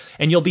upgrades,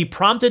 and you'll be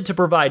prompted to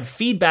provide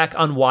feedback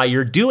on why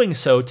you're doing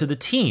so to the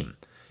team.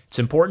 It's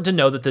important to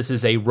know that this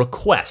is a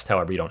request,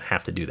 however, you don't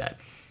have to do that.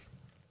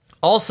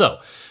 Also,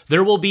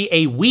 there will be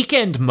a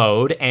weekend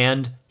mode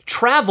and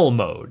travel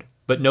mode,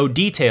 but no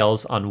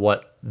details on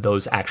what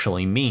those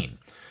actually mean.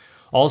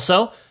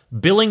 Also,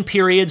 billing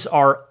periods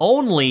are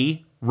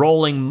only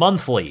rolling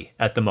monthly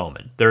at the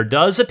moment. There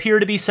does appear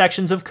to be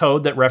sections of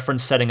code that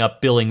reference setting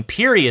up billing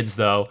periods,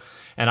 though,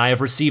 and I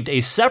have received a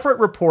separate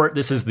report.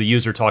 This is the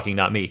user talking,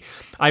 not me.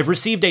 I've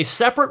received a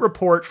separate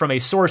report from a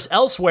source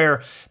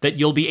elsewhere that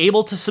you'll be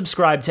able to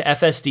subscribe to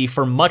FSD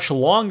for much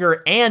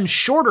longer and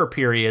shorter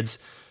periods,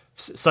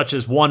 such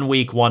as 1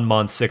 week, 1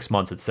 month, 6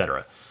 months,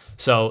 etc.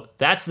 So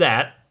that's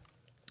that.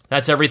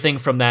 That's everything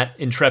from that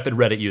intrepid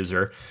Reddit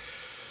user.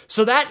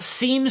 So that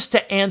seems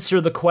to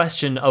answer the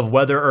question of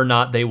whether or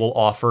not they will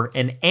offer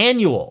an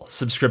annual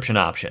subscription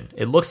option.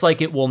 It looks like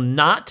it will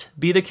not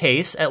be the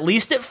case, at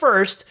least at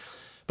first,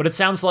 but it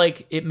sounds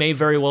like it may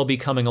very well be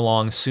coming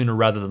along sooner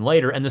rather than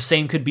later, and the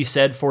same could be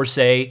said for,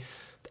 say,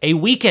 a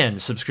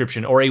weekend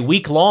subscription or a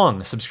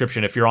week-long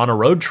subscription if you're on a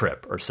road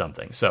trip or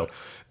something. So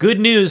good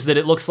news that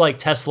it looks like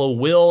Tesla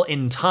will,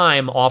 in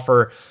time,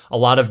 offer a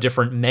lot of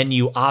different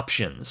menu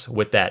options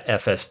with that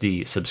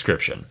FSD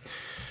subscription.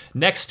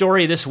 Next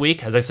story this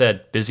week, as I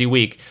said, busy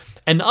week,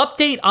 an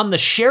update on the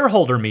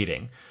shareholder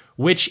meeting,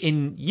 which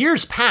in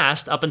years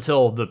past, up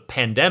until the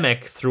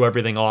pandemic threw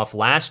everything off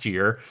last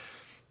year,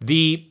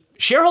 the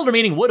shareholder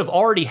meeting would have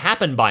already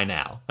happened by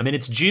now. I mean,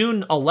 it's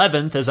June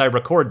 11th as I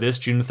record this,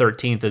 June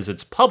 13th as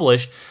it's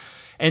published,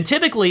 and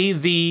typically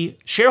the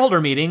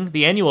shareholder meeting,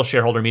 the annual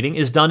shareholder meeting,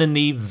 is done in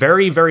the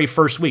very, very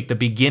first week, the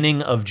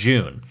beginning of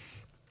June.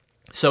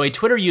 So a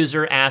Twitter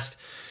user asked,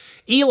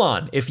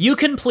 Elon, if you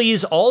can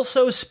please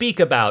also speak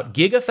about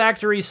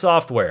Gigafactory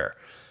software,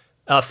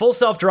 full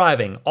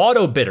self-driving,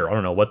 auto bidder, I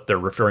don't know what they're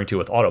referring to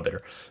with auto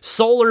bidder,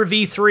 solar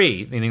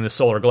V3, meaning the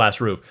solar glass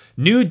roof,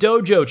 new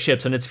Dojo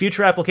chips and its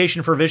future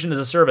application for vision as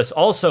a service,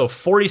 also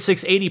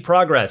 4680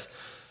 progress.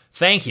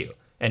 Thank you.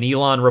 And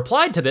Elon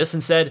replied to this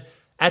and said,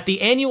 at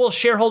the annual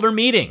shareholder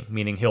meeting,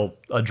 meaning he'll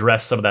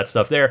address some of that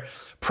stuff there,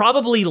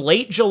 probably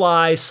late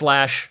July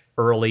 /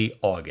 early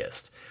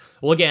August.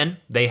 Well, again,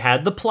 they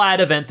had the Plaid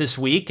event this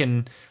week,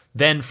 and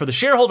then for the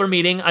shareholder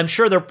meeting, I'm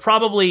sure they're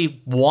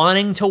probably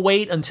wanting to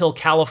wait until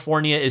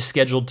California is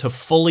scheduled to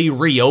fully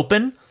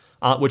reopen,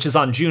 which is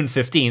on June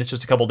 15th,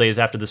 just a couple days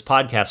after this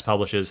podcast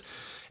publishes.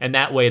 And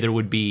that way there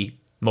would be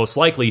most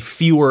likely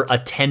fewer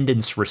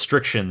attendance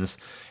restrictions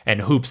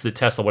and hoops that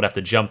Tesla would have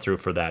to jump through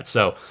for that.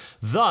 So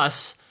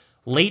thus,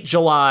 late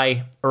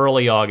July,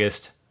 early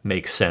August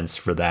makes sense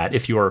for that.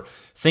 If you're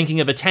thinking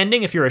of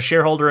attending, if you're a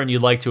shareholder and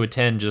you'd like to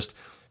attend, just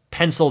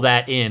pencil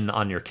that in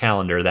on your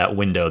calendar, that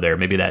window there,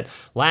 maybe that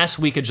last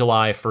week of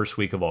July, first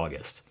week of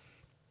August.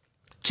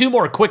 Two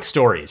more quick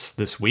stories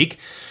this week.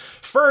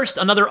 First,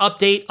 another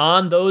update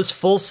on those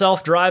full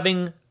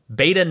self-driving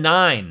Beta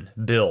 9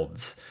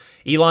 builds.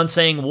 Elon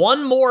saying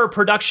one more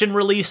production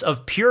release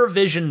of Pure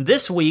Vision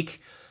this week,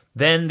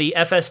 then the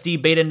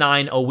FSD Beta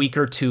 9 a week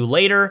or two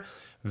later.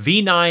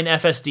 V9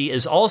 FSD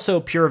is also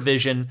Pure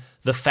Vision.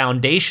 The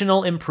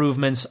foundational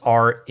improvements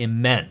are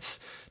immense.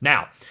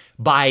 Now,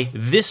 by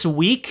this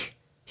week,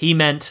 he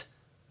meant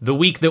the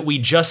week that we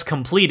just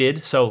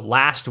completed, so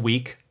last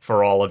week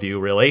for all of you,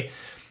 really,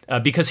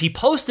 because he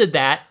posted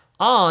that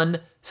on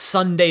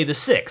Sunday the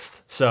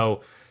 6th.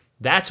 So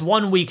that's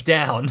 1 week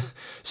down.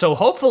 So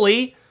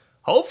hopefully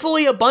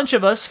a bunch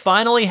of us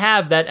finally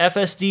have that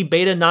FSD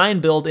Beta 9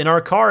 build in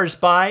our cars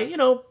by,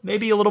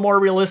 maybe a little more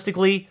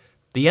realistically,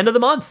 the end of the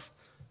month.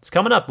 It's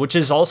coming up, which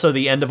is also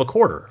the end of a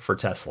quarter for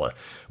Tesla,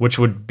 which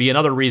would be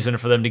another reason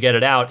for them to get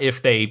it out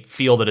if they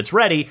feel that it's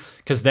ready,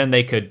 because then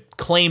they could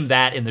claim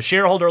that in the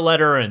shareholder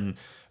letter and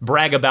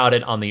brag about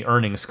it on the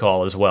earnings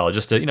call as well.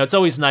 Just to, it's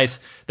always nice.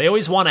 They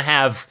always want to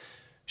have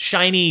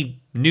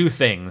shiny new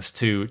things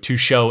to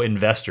show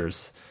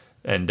investors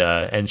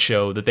and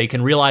show that they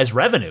can realize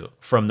revenue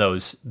from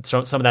those,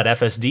 some of that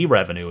FSD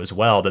revenue as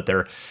well, that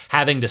they're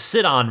having to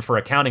sit on for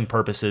accounting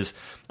purposes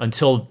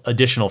until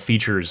additional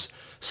features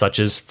such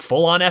as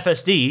full-on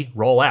FSD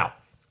roll out.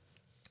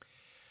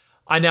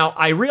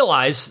 I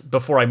realize,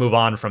 before I move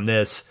on from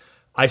this,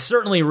 I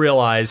certainly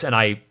realize, and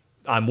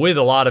I'm with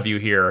a lot of you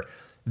here,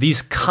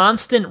 these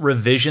constant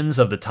revisions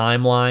of the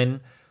timeline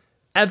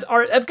have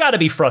got to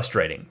be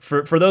frustrating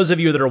for those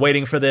of you that are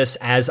waiting for this,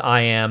 as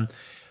I am.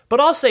 But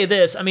I'll say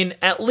this,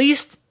 at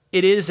least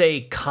it is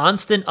a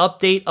constant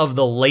update of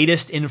the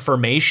latest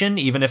information,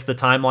 even if the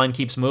timeline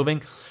keeps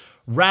moving,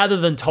 rather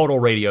than total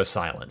radio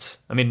silence.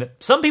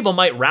 Some people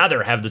might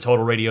rather have the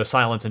total radio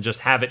silence and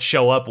just have it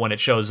show up when it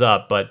shows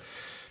up, but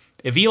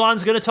if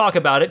Elon's going to talk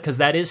about it, because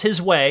that is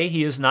his way,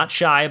 he is not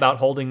shy about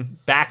holding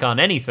back on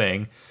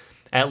anything,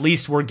 at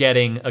least we're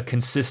getting a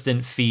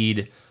consistent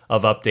feed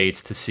of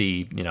updates to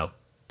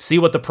see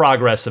what the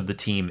progress of the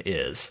team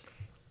is.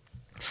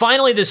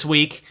 Finally this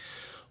week,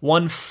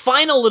 one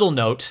final little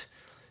note,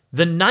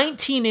 the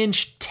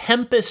 19-inch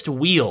Tempest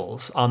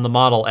wheels on the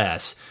Model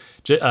S,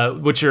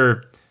 which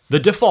are the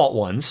default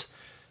ones,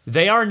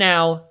 they are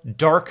now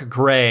dark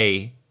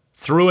gray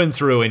through and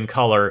through in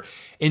color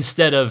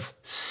instead of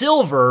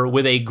silver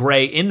with a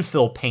gray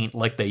infill paint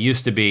like they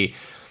used to be.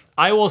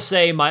 I will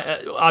say,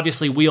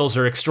 obviously wheels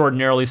are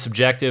extraordinarily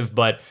subjective,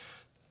 but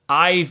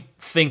I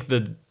think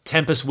the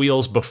Tempest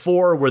wheels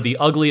before were the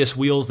ugliest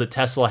wheels that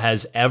Tesla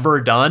has ever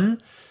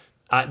done.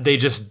 They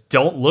just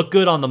don't look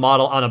good on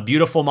a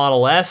beautiful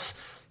Model S.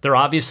 They're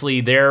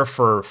obviously there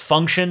for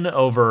function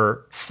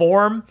over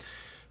form.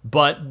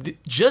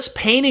 But just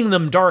painting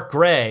them dark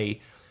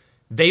gray,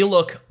 they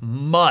look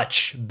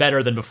much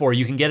better than before.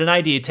 You can get an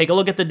idea. Take a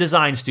look at the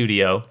design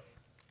studio,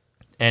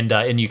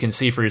 and you can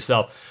see for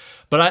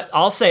yourself. But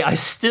I'll say, I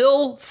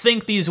still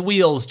think these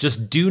wheels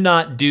just do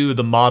not do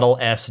the Model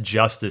S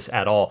justice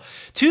at all.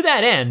 To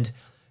that end,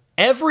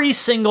 every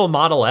single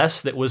Model S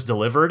that was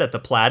delivered at the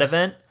Plaid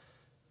event,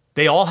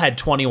 they all had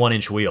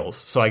 21-inch wheels,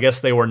 so I guess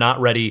they were not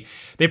ready.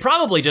 They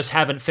probably just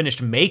haven't finished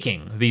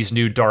making these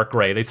new dark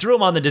gray. They threw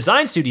them on the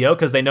design studio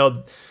because they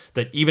know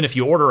that even if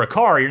you order a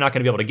car, you're not going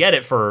to be able to get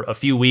it for a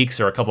few weeks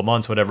or a couple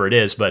months, whatever it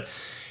is. But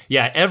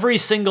yeah, every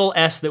single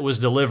S that was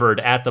delivered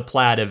at the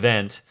Plaid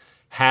event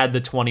had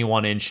the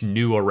 21-inch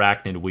new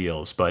Arachnid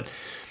wheels. But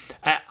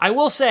I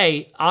will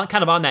say,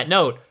 kind of on that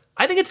note,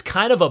 I think it's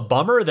kind of a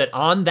bummer that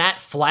on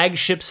that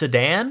flagship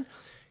sedan,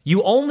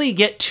 you only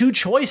get two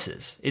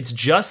choices. It's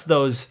just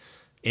those,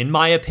 in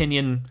my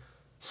opinion,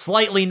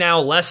 slightly now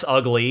less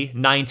ugly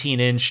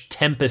 19-inch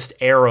Tempest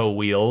Aero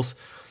wheels,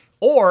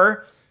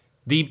 or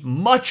the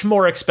much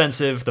more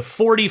expensive, the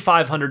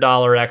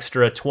 $4,500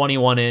 extra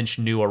 21-inch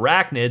new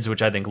Arachnids,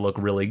 which I think look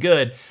really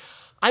good.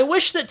 I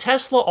wish that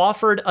Tesla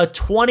offered a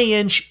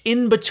 20-inch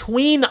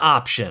in-between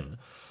option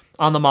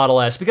on the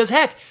Model S, because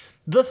heck,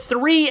 the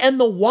 3 and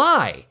the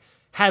Y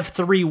have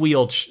three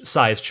wheel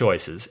size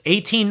choices.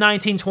 18,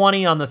 19,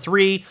 20 on the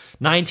 3,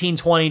 19,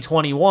 20,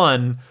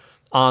 21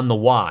 on the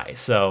Y.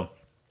 So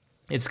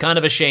it's kind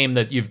of a shame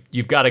that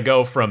you've got to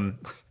go from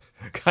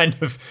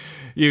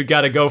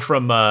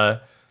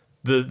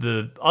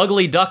the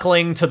ugly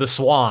duckling to the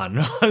swan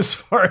as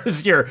far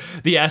as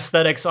the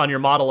aesthetics on your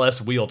Model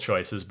S wheel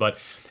choices.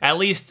 But at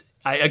least,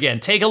 again,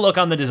 take a look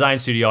on the design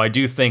studio. I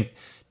do think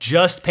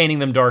just painting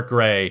them dark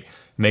gray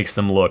makes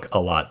them look a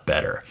lot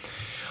better.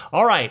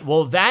 All right,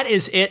 well, that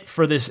is it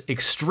for this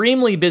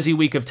extremely busy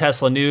week of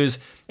Tesla news.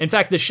 In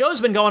fact, the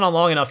show's been going on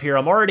long enough here.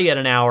 I'm already at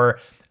an hour.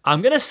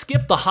 I'm going to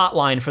skip the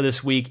hotline for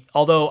this week,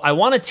 although I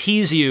want to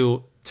tease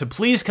you to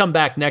please come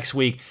back next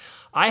week.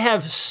 I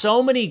have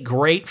so many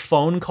great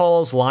phone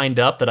calls lined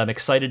up that I'm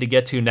excited to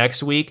get to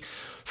next week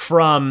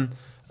from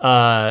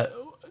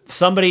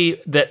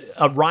somebody that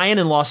Ryan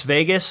in Las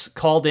Vegas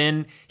called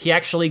in. He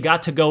actually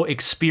got to go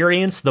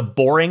experience the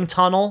boring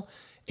tunnel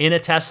in a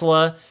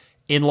Tesla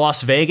in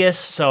Las Vegas.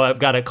 So I've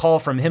got a call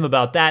from him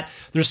about that.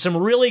 There's some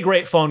really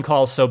great phone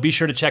calls, so be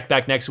sure to check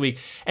back next week.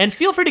 And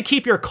feel free to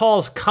keep your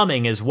calls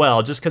coming as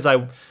well. Just because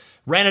I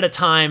ran out of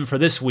time for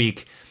this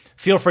week,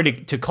 feel free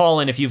to call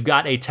in if you've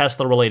got a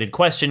Tesla-related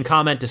question,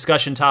 comment,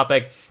 discussion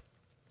topic.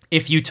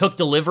 If you took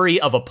delivery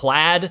of a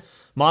Plaid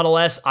Model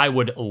S, I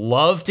would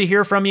love to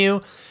hear from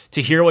you,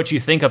 to hear what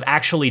you think of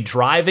actually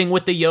driving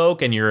with the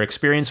yoke and your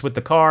experience with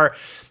the car.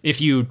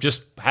 If you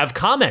just have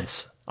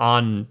comments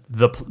on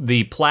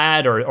the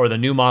Plaid or the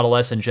new Model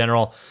S in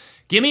general,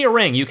 give me a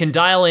ring. You can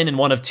dial in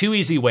one of two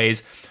easy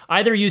ways.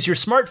 Either use your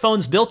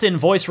smartphone's built-in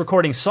voice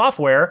recording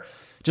software,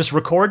 just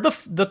record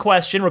the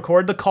question,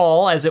 record the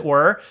call, as it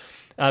were.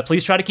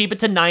 Please try to keep it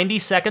to 90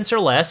 seconds or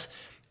less,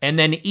 and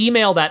then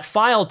email that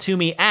file to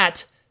me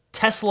at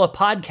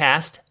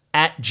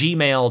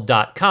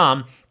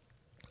teslapodcast@gmail.com.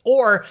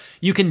 Or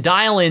you can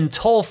dial in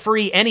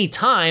toll-free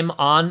anytime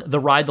on the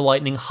Ride the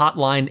Lightning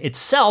hotline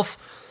itself.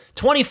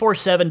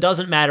 24/7,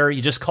 doesn't matter.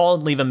 You just call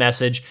and leave a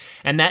message.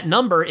 And that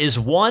number is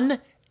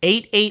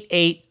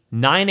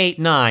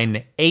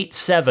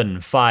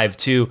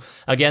 1-888-989-8752.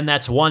 Again,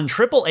 that's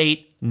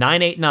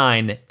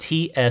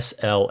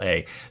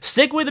 1-888-989-TSLA.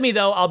 Stick with me,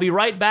 though. I'll be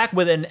right back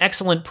with an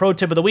excellent pro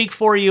tip of the week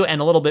for you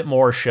and a little bit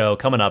more show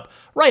coming up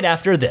right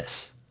after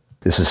this.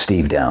 This is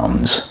Steve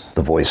Downs,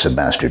 the voice of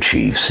Master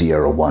Chief,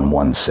 Sierra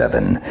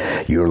 117.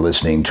 You're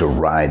listening to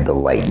Ride the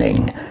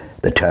Lightning,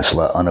 the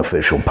Tesla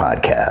unofficial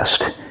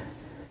podcast.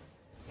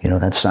 You know,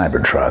 that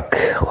Cybertruck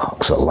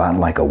looks a lot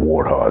like a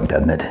warthog,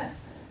 doesn't it?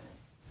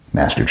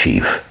 Master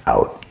Chief,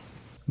 out.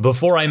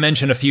 Before I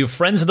mention a few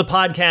friends of the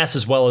podcast,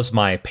 as well as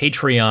my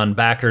Patreon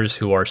backers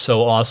who are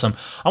so awesome,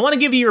 I want to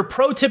give you your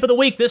pro tip of the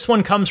week. This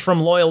one comes from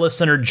loyal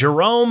listener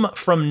Jerome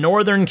from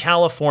Northern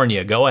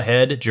California. Go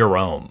ahead,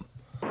 Jerome.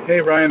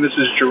 Hey, Ryan, this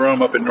is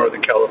Jerome up in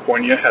Northern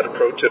California. Had a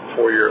pro tip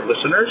for your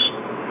listeners.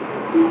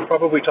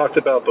 Probably talked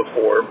about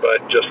before, but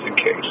just in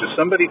case. If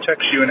somebody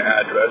texts you an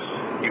address,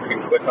 you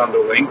can click on the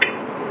link,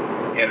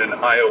 and in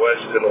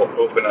iOS, it'll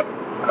open up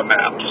a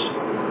Maps,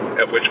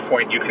 at which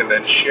point you can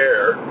then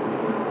share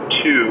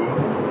to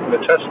the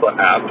Tesla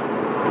app,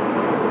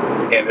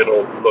 and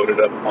it'll load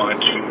it up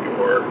onto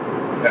your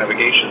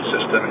navigation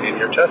system in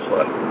your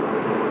Tesla.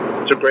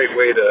 It's a great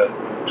way to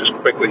just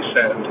quickly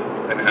send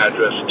an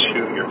address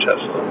to your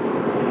Tesla.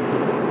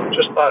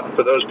 Just thought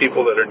for those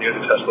people that are new to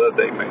Tesla,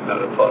 they might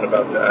not have thought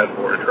about that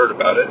or had heard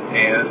about it,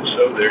 and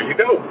so there you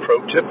go, pro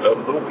tip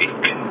of the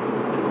week.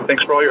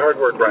 Thanks for all your hard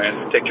work,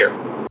 Ryan. Take care.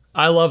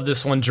 I love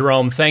this one,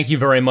 Jerome. Thank you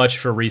very much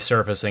for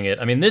resurfacing it.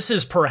 I mean, this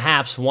is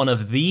perhaps one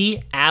of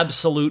the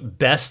absolute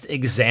best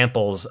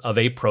examples of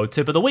a pro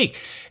tip of the week.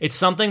 It's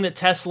something that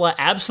Tesla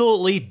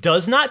absolutely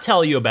does not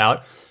tell you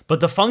about,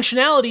 but the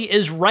functionality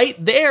is right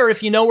there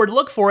if you know where to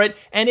look for it,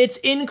 and it's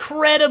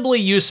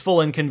incredibly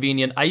useful and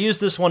convenient. I use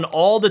this one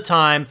all the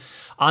time.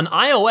 On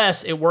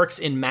iOS, it works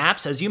in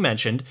Maps, as you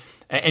mentioned,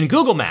 and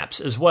Google Maps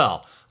as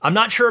well. I'm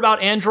not sure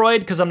about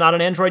Android because I'm not an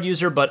Android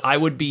user, but I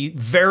would be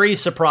very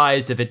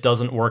surprised if it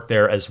doesn't work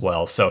there as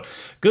well. So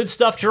good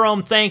stuff,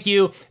 Jerome. Thank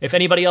you. If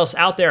anybody else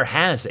out there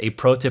has a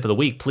pro tip of the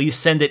week, please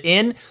send it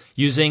in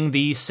using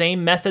the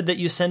same method that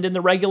you send in the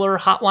regular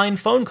hotline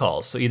phone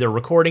calls. So either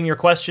recording your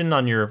question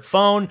on your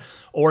phone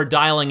or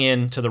dialing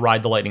in to the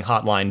Ride the Lightning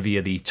hotline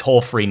via the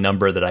toll-free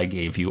number that I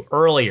gave you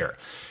earlier.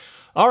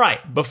 All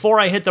right, before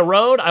I hit the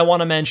road, I want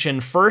to mention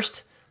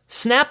first,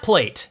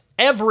 SnapPlate.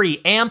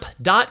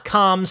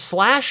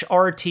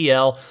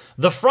 everyamp.com/RTL,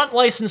 the front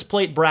license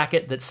plate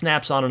bracket that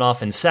snaps on and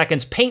off in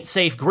seconds, paint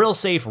safe, grill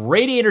safe,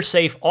 radiator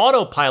safe,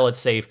 autopilot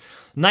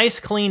safe, nice,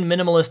 clean,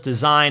 minimalist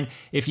design.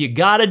 If you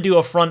gotta do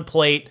a front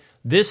plate,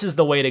 this is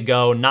the way to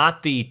go,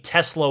 not the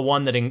Tesla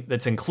one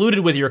that's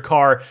included with your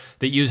car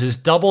that uses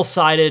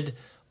double-sided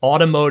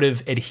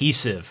automotive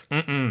adhesive.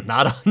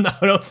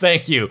 No,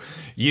 thank you.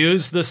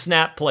 Use the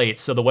snap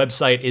plates. So the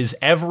website is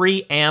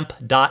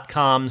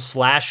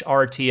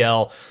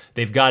everyamp.com/RTL.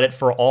 They've got it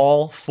for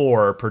all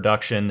 4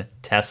 production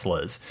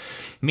Teslas.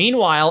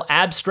 Meanwhile,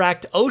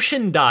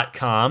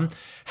 abstractocean.com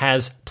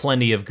has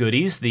plenty of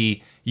goodies.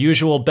 The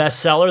usual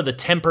bestseller, the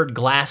tempered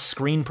glass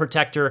screen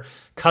protector,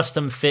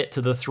 custom fit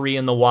to the 3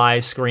 and the Y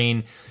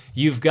screen.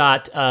 You've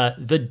got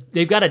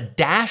they've got a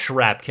dash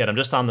wrap kit. I'm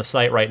just on the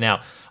site right now.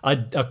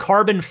 A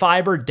carbon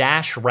fiber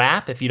dash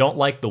wrap. If you don't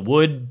like the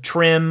wood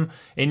trim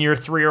in your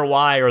 3 or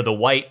Y or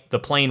the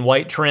plain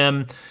white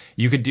trim,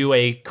 you could do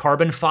a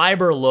carbon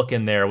fiber look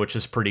in there, which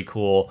is pretty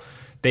cool.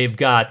 They've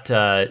got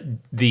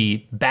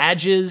the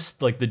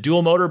badges, like the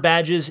dual motor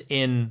badges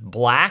in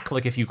black.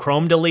 Like if you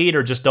chrome delete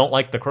or just don't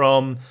like the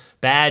chrome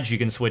badge, you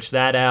can switch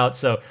that out.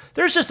 So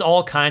there's just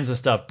all kinds of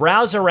stuff.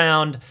 Browse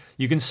around.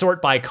 You can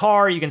sort by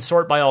car. You can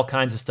sort by all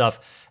kinds of stuff.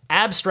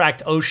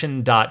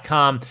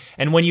 abstractocean.com.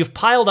 And when you've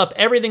piled up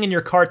everything in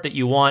your cart that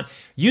you want,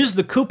 use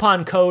the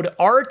coupon code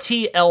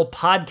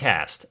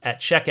RTLPodcast at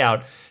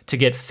checkout to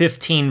get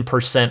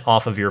 15%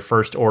 off of your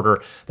first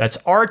order. That's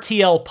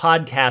RTL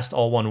Podcast,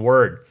 all one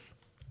word.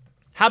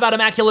 How about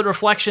Immaculate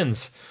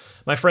Reflections?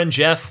 My friend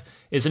Jeff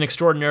is an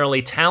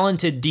extraordinarily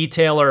talented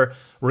detailer,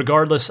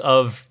 regardless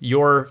of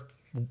your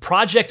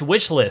project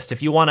wish list.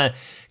 If you want to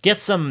get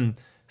some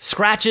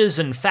scratches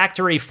and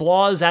factory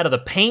flaws out of the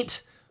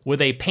paint with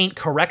a paint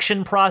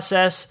correction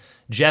process,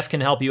 Jeff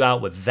can help you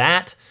out with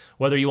that.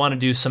 Whether you want to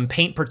do some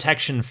paint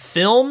protection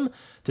film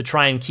to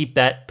try and keep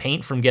that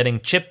paint from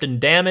getting chipped and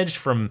damaged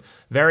from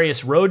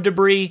various road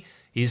debris,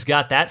 he's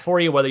got that for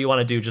you. Whether you want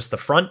to do just the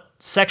front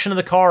section of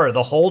the car or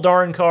the whole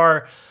darn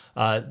car,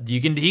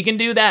 he can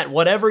do that.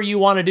 Whatever you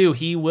want to do,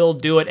 he will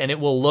do it, and it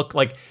will look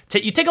like...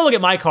 you take a look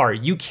at my car,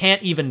 you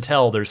can't even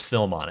tell there's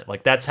film on it.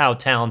 Like, that's how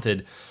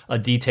talented a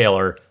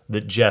detailer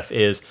that Jeff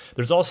is.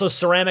 There's also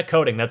ceramic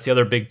coating. That's the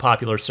other big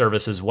popular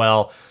service as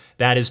well.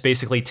 That is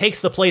basically takes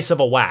the place of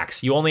a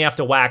wax. You only have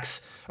to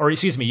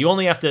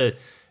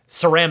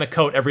ceramic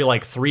coat every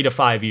like 3 to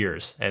 5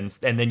 years, and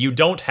then you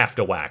don't have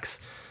to wax.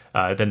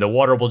 Then the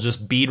water will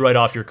just bead right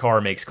off your car,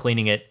 makes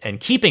cleaning it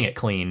and keeping it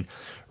clean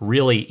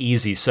really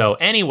easy. So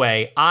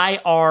anyway,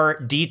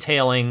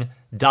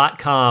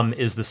 irdetailing.com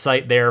is the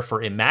site there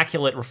for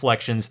Immaculate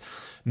Reflections.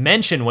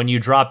 Mention when you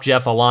drop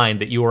Jeff a line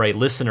that you are a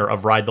listener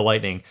of Ride the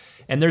Lightning,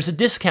 and there's a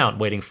discount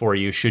waiting for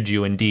you should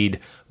you indeed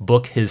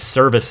book his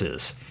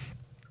services.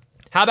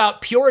 How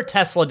about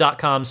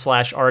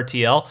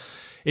puretesla.com/RTL?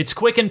 It's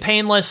quick and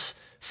painless,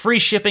 free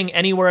shipping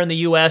anywhere in the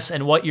US,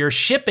 and what you're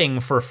shipping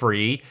for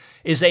free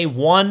is a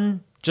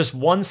one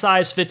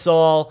size fits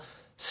all,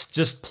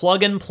 just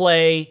plug and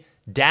play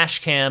dash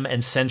cam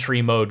and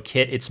Sentry mode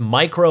kit. It's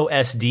micro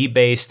SD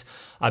based.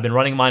 I've been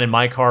running mine in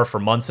my car for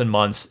months and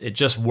months. It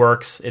just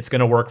works. It's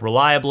going to work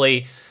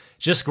reliably.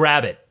 Just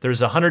grab it.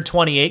 There's a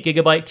 128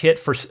 gigabyte kit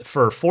for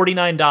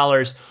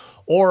 $49,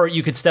 or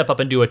you could step up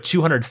and do a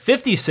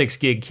 256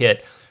 gig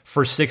kit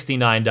for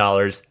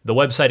 $69. The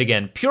website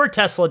again,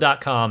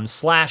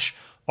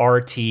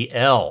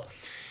 puretesla.com/RTL.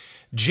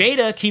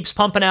 Jada keeps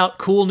pumping out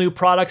cool new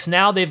products.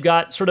 Now they've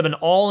got sort of an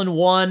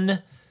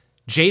all-in-one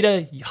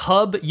Jada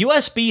hub,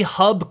 USB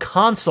hub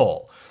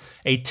console,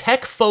 a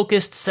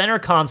tech-focused center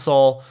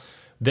console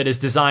that is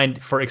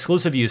designed for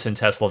exclusive use in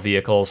Tesla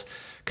vehicles.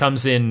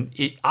 Comes in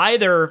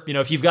either,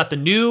 if you've got the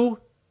new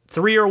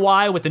 3-er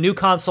Y with the new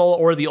console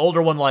or the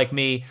older one like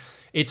me,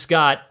 it's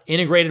got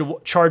integrated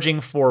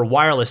charging for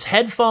wireless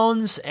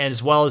headphones,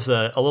 as well as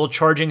a little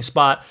charging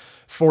spot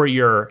for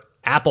your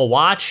Apple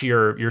Watch,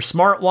 your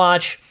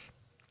smartwatch.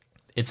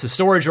 It's a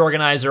storage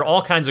organizer,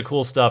 all kinds of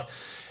cool stuff.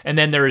 And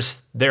then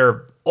there's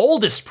their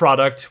oldest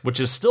product, which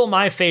is still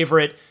my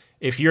favorite.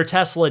 If your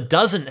Tesla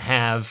doesn't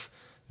have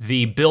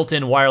the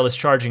built-in wireless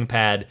charging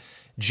pad,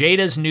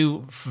 Jada's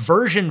new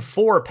version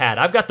 4 pad.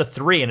 I've got the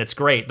 3 and it's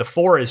great. The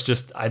 4 is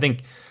just, I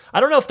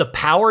don't know if the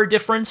power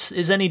difference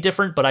is any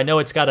different, but I know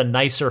it's got a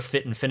nicer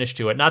fit and finish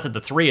to it. Not that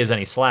the 3 is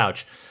any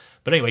slouch.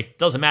 But anyway, it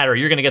doesn't matter.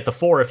 You're going to get the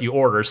 4 if you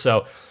order.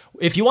 So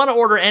if you want to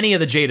order any of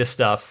the Jada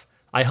stuff,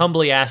 I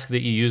humbly ask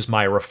that you use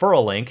my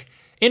referral link.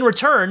 In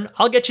return,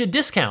 I'll get you a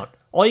discount.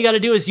 All you got to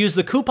do is use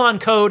the coupon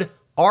code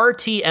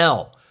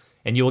RTL,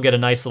 and you will get a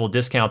nice little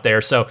discount there.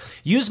 So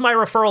use my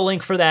referral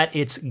link for that.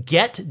 It's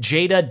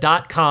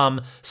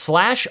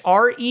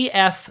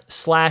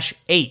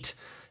getjada.com/REF/8.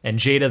 And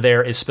Jada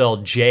there is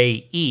spelled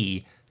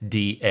JEDA.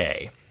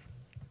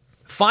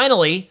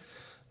 Finally,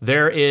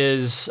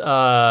 there's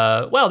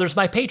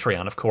my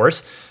Patreon, of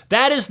course.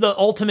 That is the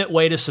ultimate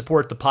way to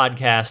support the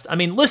podcast. I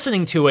mean,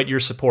 listening to it, you're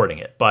supporting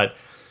it. But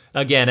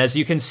again, as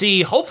you can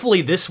see,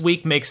 hopefully this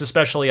week makes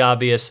especially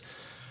obvious,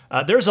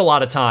 there's a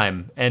lot of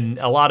time and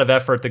a lot of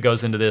effort that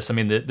goes into this. I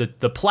mean,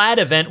 the Plaid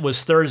event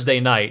was Thursday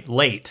night,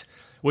 late,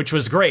 which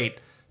was great.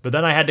 But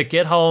then I had to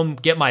get home,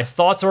 get my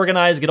thoughts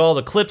organized, get all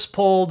the clips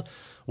pulled,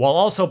 while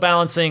also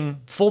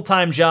balancing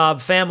full-time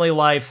job, family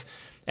life,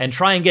 and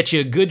try and get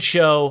you a good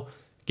show,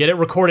 get it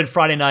recorded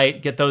Friday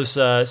night, get those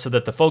so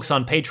that the folks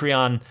on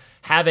Patreon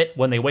have it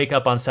when they wake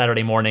up on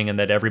Saturday morning, and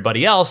that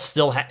everybody else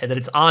that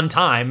it's on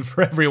time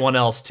for everyone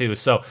else too.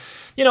 So,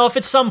 if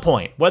at some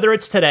point, whether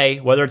it's today,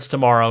 whether it's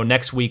tomorrow,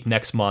 next week,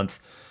 next month,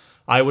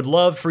 I would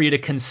love for you to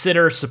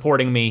consider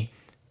supporting me.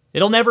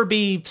 It'll never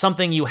be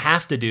something you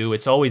have to do.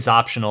 It's always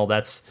optional.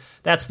 That's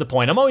the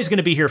point. I'm always going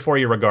to be here for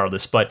you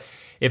regardless, but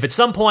if at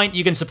some point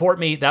you can support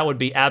me, that would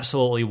be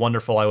absolutely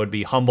wonderful. I would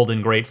be humbled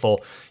and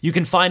grateful. You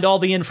can find all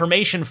the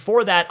information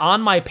for that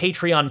on my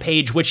Patreon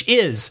page, which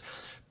is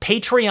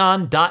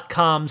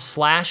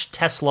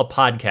patreon.com/Tesla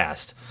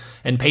podcast.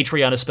 And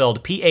Patreon is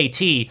spelled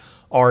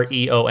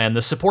Patreon.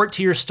 The support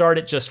tiers start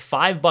at just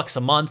 $5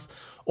 a month,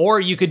 or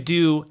you could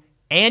do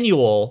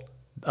annual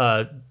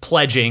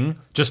pledging,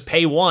 just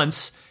pay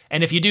once,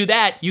 And if you do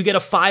that, you get a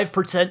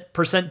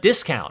 5%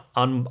 discount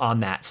on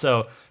that.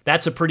 So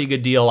that's a pretty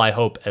good deal, I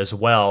hope, as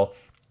well.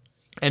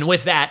 And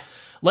with that,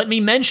 let me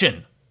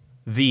mention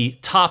the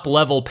top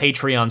level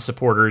Patreon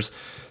supporters.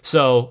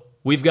 So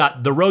we've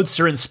got the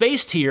Roadster in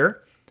Space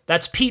tier.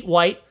 That's Pete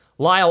White,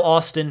 Lyle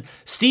Austin,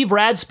 Steve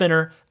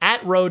Radspinner,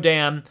 at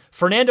Rodam,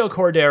 Fernando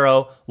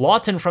Cordero,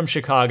 Lawton from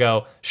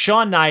Chicago,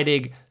 Sean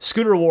Neidig,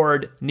 Scooter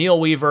Ward, Neil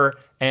Weaver,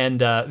 and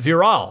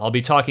Viral. I'll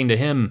be talking to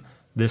him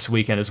this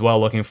weekend as well.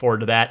 Looking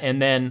forward to that.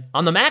 And then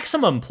on the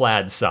Maximum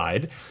Plaid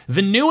side,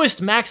 the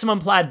newest Maximum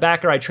Plaid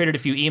backer, I traded a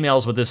few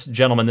emails with this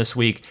gentleman this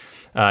week.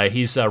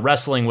 He's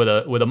wrestling with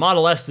a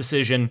Model S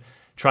decision.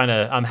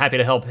 I'm happy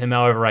to help him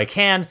however I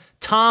can.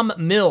 Tom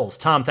Mills.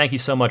 Tom, thank you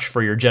so much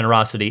for your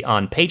generosity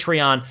on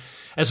Patreon,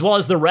 as well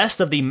as the rest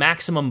of the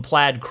Maximum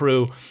Plaid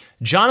crew.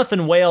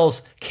 Jonathan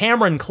Wales,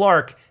 Cameron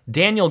Clark,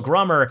 Daniel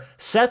Grummer,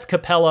 Seth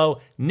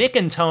Capello, Nick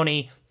and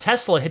Tony,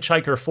 Tesla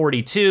Hitchhiker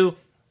 42,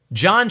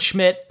 John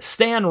Schmidt,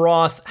 Stan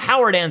Roth,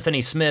 Howard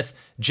Anthony Smith,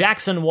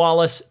 Jackson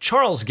Wallace,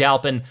 Charles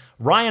Galpin,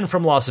 Ryan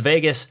from Las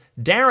Vegas,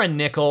 Darren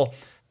Nickel,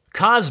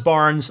 Kaz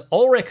Barnes,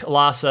 Ulrich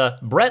Lassa,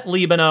 Brett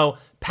Libano,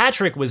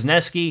 Patrick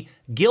Wisniewski,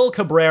 Gil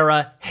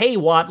Cabrera, Hay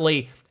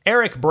Watley,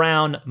 Eric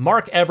Brown,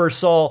 Mark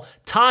Eversole,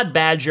 Todd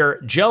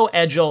Badger, Joe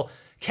Edgel,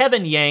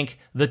 Kevin Yank,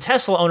 the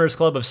Tesla Owners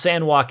Club of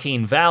San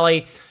Joaquin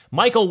Valley,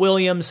 Michael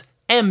Williams,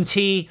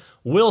 MT,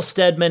 Will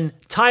Stedman,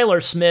 Tyler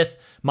Smith,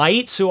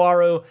 Mait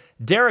Suaru,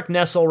 Derek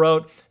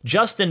Nesselrote,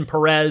 Justin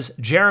Perez,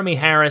 Jeremy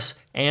Harris,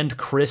 and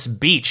Chris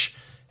Beach.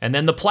 And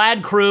then the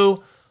Plaid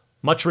crew,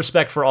 much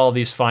respect for all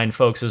these fine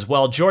folks as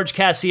well. George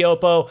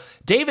Cassiopo,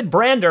 David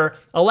Brander,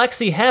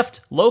 Alexi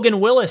Heft,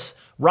 Logan Willis,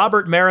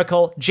 Robert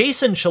Miracle,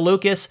 Jason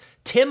Chalukas,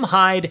 Tim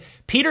Hyde,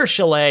 Peter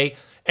Chalet,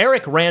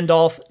 Eric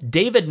Randolph,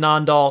 David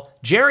Nondal,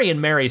 Jerry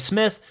and Mary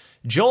Smith,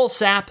 Joel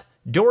Sapp,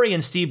 Dory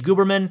and Steve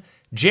Guberman,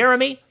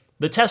 Jeremy,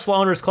 the Tesla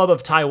Owners Club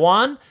of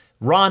Taiwan,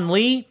 Ron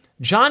Lee,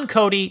 John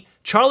Cody,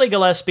 Charlie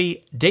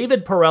Gillespie,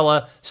 David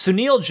Perella,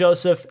 Sunil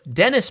Joseph,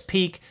 Dennis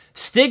Peak,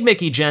 Stig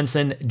Mickey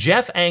Jensen,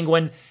 Jeff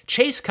Angwin,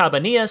 Chase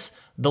Cabanillas,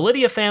 the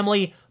Lydia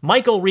family,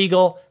 Michael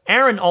Regal,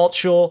 Aaron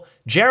Altschul,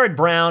 Jared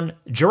Brown,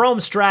 Jerome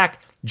Strack,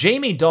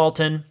 Jamie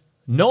Dalton,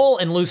 Noel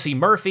and Lucy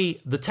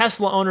Murphy, the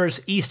Tesla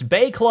Owners East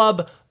Bay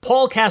Club,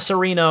 Paul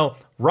Casarino,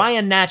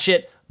 Ryan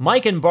Natchett,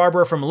 Mike and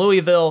Barbara from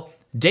Louisville,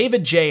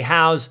 David J.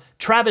 Howes,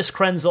 Travis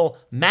Krenzel,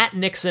 Matt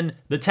Nixon,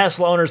 the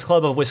Tesla Owners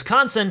Club of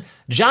Wisconsin,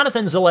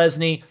 Jonathan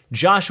Zalesny,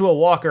 Joshua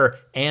Walker,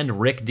 and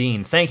Rick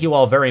Dean. Thank you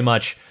all very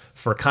much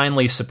for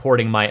kindly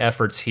supporting my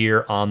efforts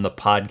here on the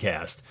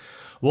podcast.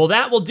 Well,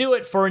 that will do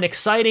it for an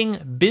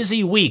exciting,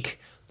 busy week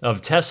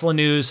of Tesla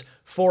news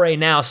for a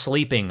now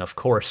sleeping, of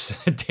course,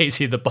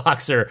 Daisy the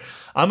Boxer.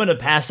 I'm going to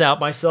pass out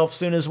myself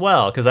soon as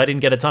well because I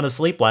didn't get a ton of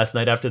sleep last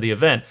night after the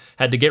event.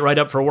 Had to get right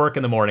up for work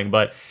in the morning,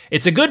 but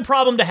it's a good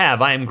problem to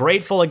have. I am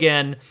grateful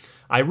again.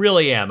 I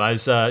really am. I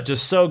was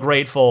just so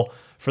grateful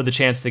for the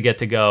chance to get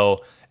to go.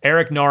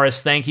 Eric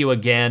Norris, thank you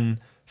again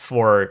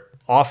for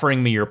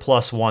offering me your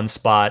 +1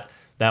 spot.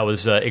 That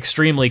was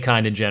extremely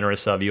kind and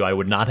generous of you. I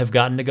would not have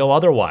gotten to go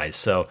otherwise.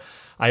 So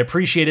I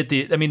appreciate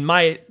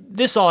it.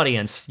 This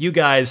audience, you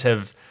guys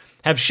have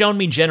shown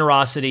me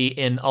generosity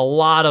in a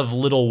lot of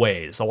little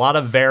ways, a lot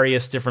of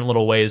various different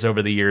little ways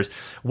over the years,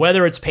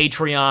 whether it's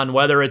Patreon,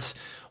 whether it's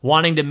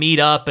wanting to meet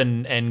up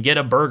and get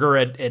a burger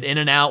at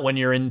In-N-Out when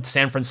you're in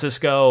San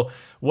Francisco,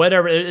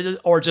 whatever,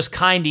 or just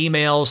kind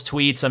emails,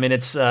 tweets. I mean,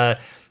 it's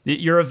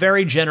you're a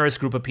very generous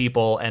group of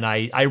people, and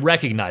I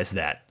recognize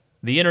that.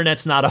 The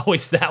internet's not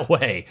always that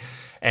way,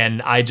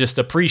 and I just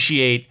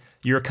appreciate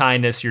your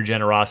kindness, your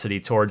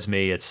generosity towards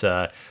me. It's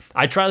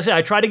I try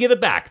to give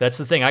it back. That's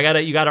the thing. I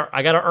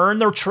gotta earn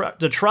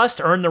the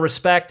trust, earn the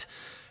respect,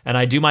 and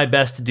I do my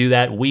best to do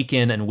that week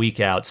in and week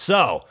out.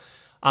 So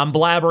I'm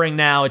blabbering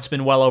now. It's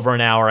been well over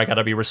an hour. I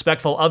gotta be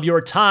respectful of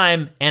your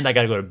time, and I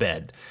gotta go to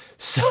bed.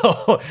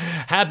 So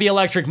happy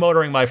electric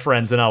motoring, my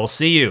friends, and I will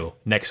see you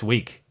next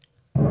week.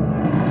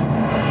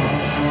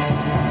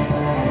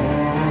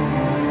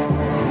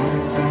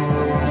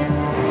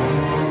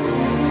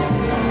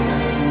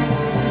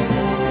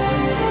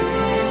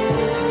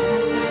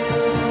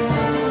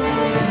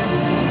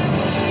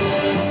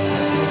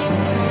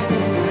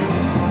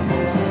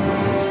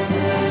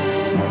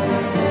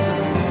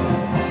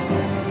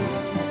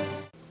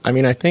 I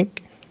mean, I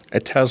think a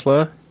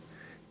Tesla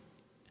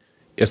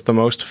is the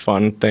most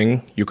fun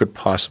thing you could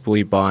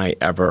possibly buy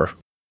ever.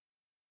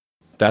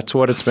 That's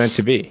what it's meant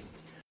to be.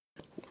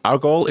 Our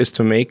goal is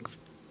to make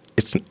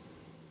it's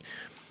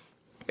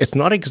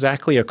not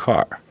exactly a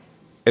car.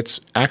 It's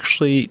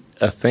actually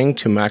a thing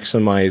to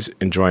maximize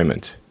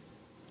enjoyment.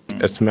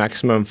 It's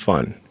maximum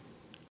fun.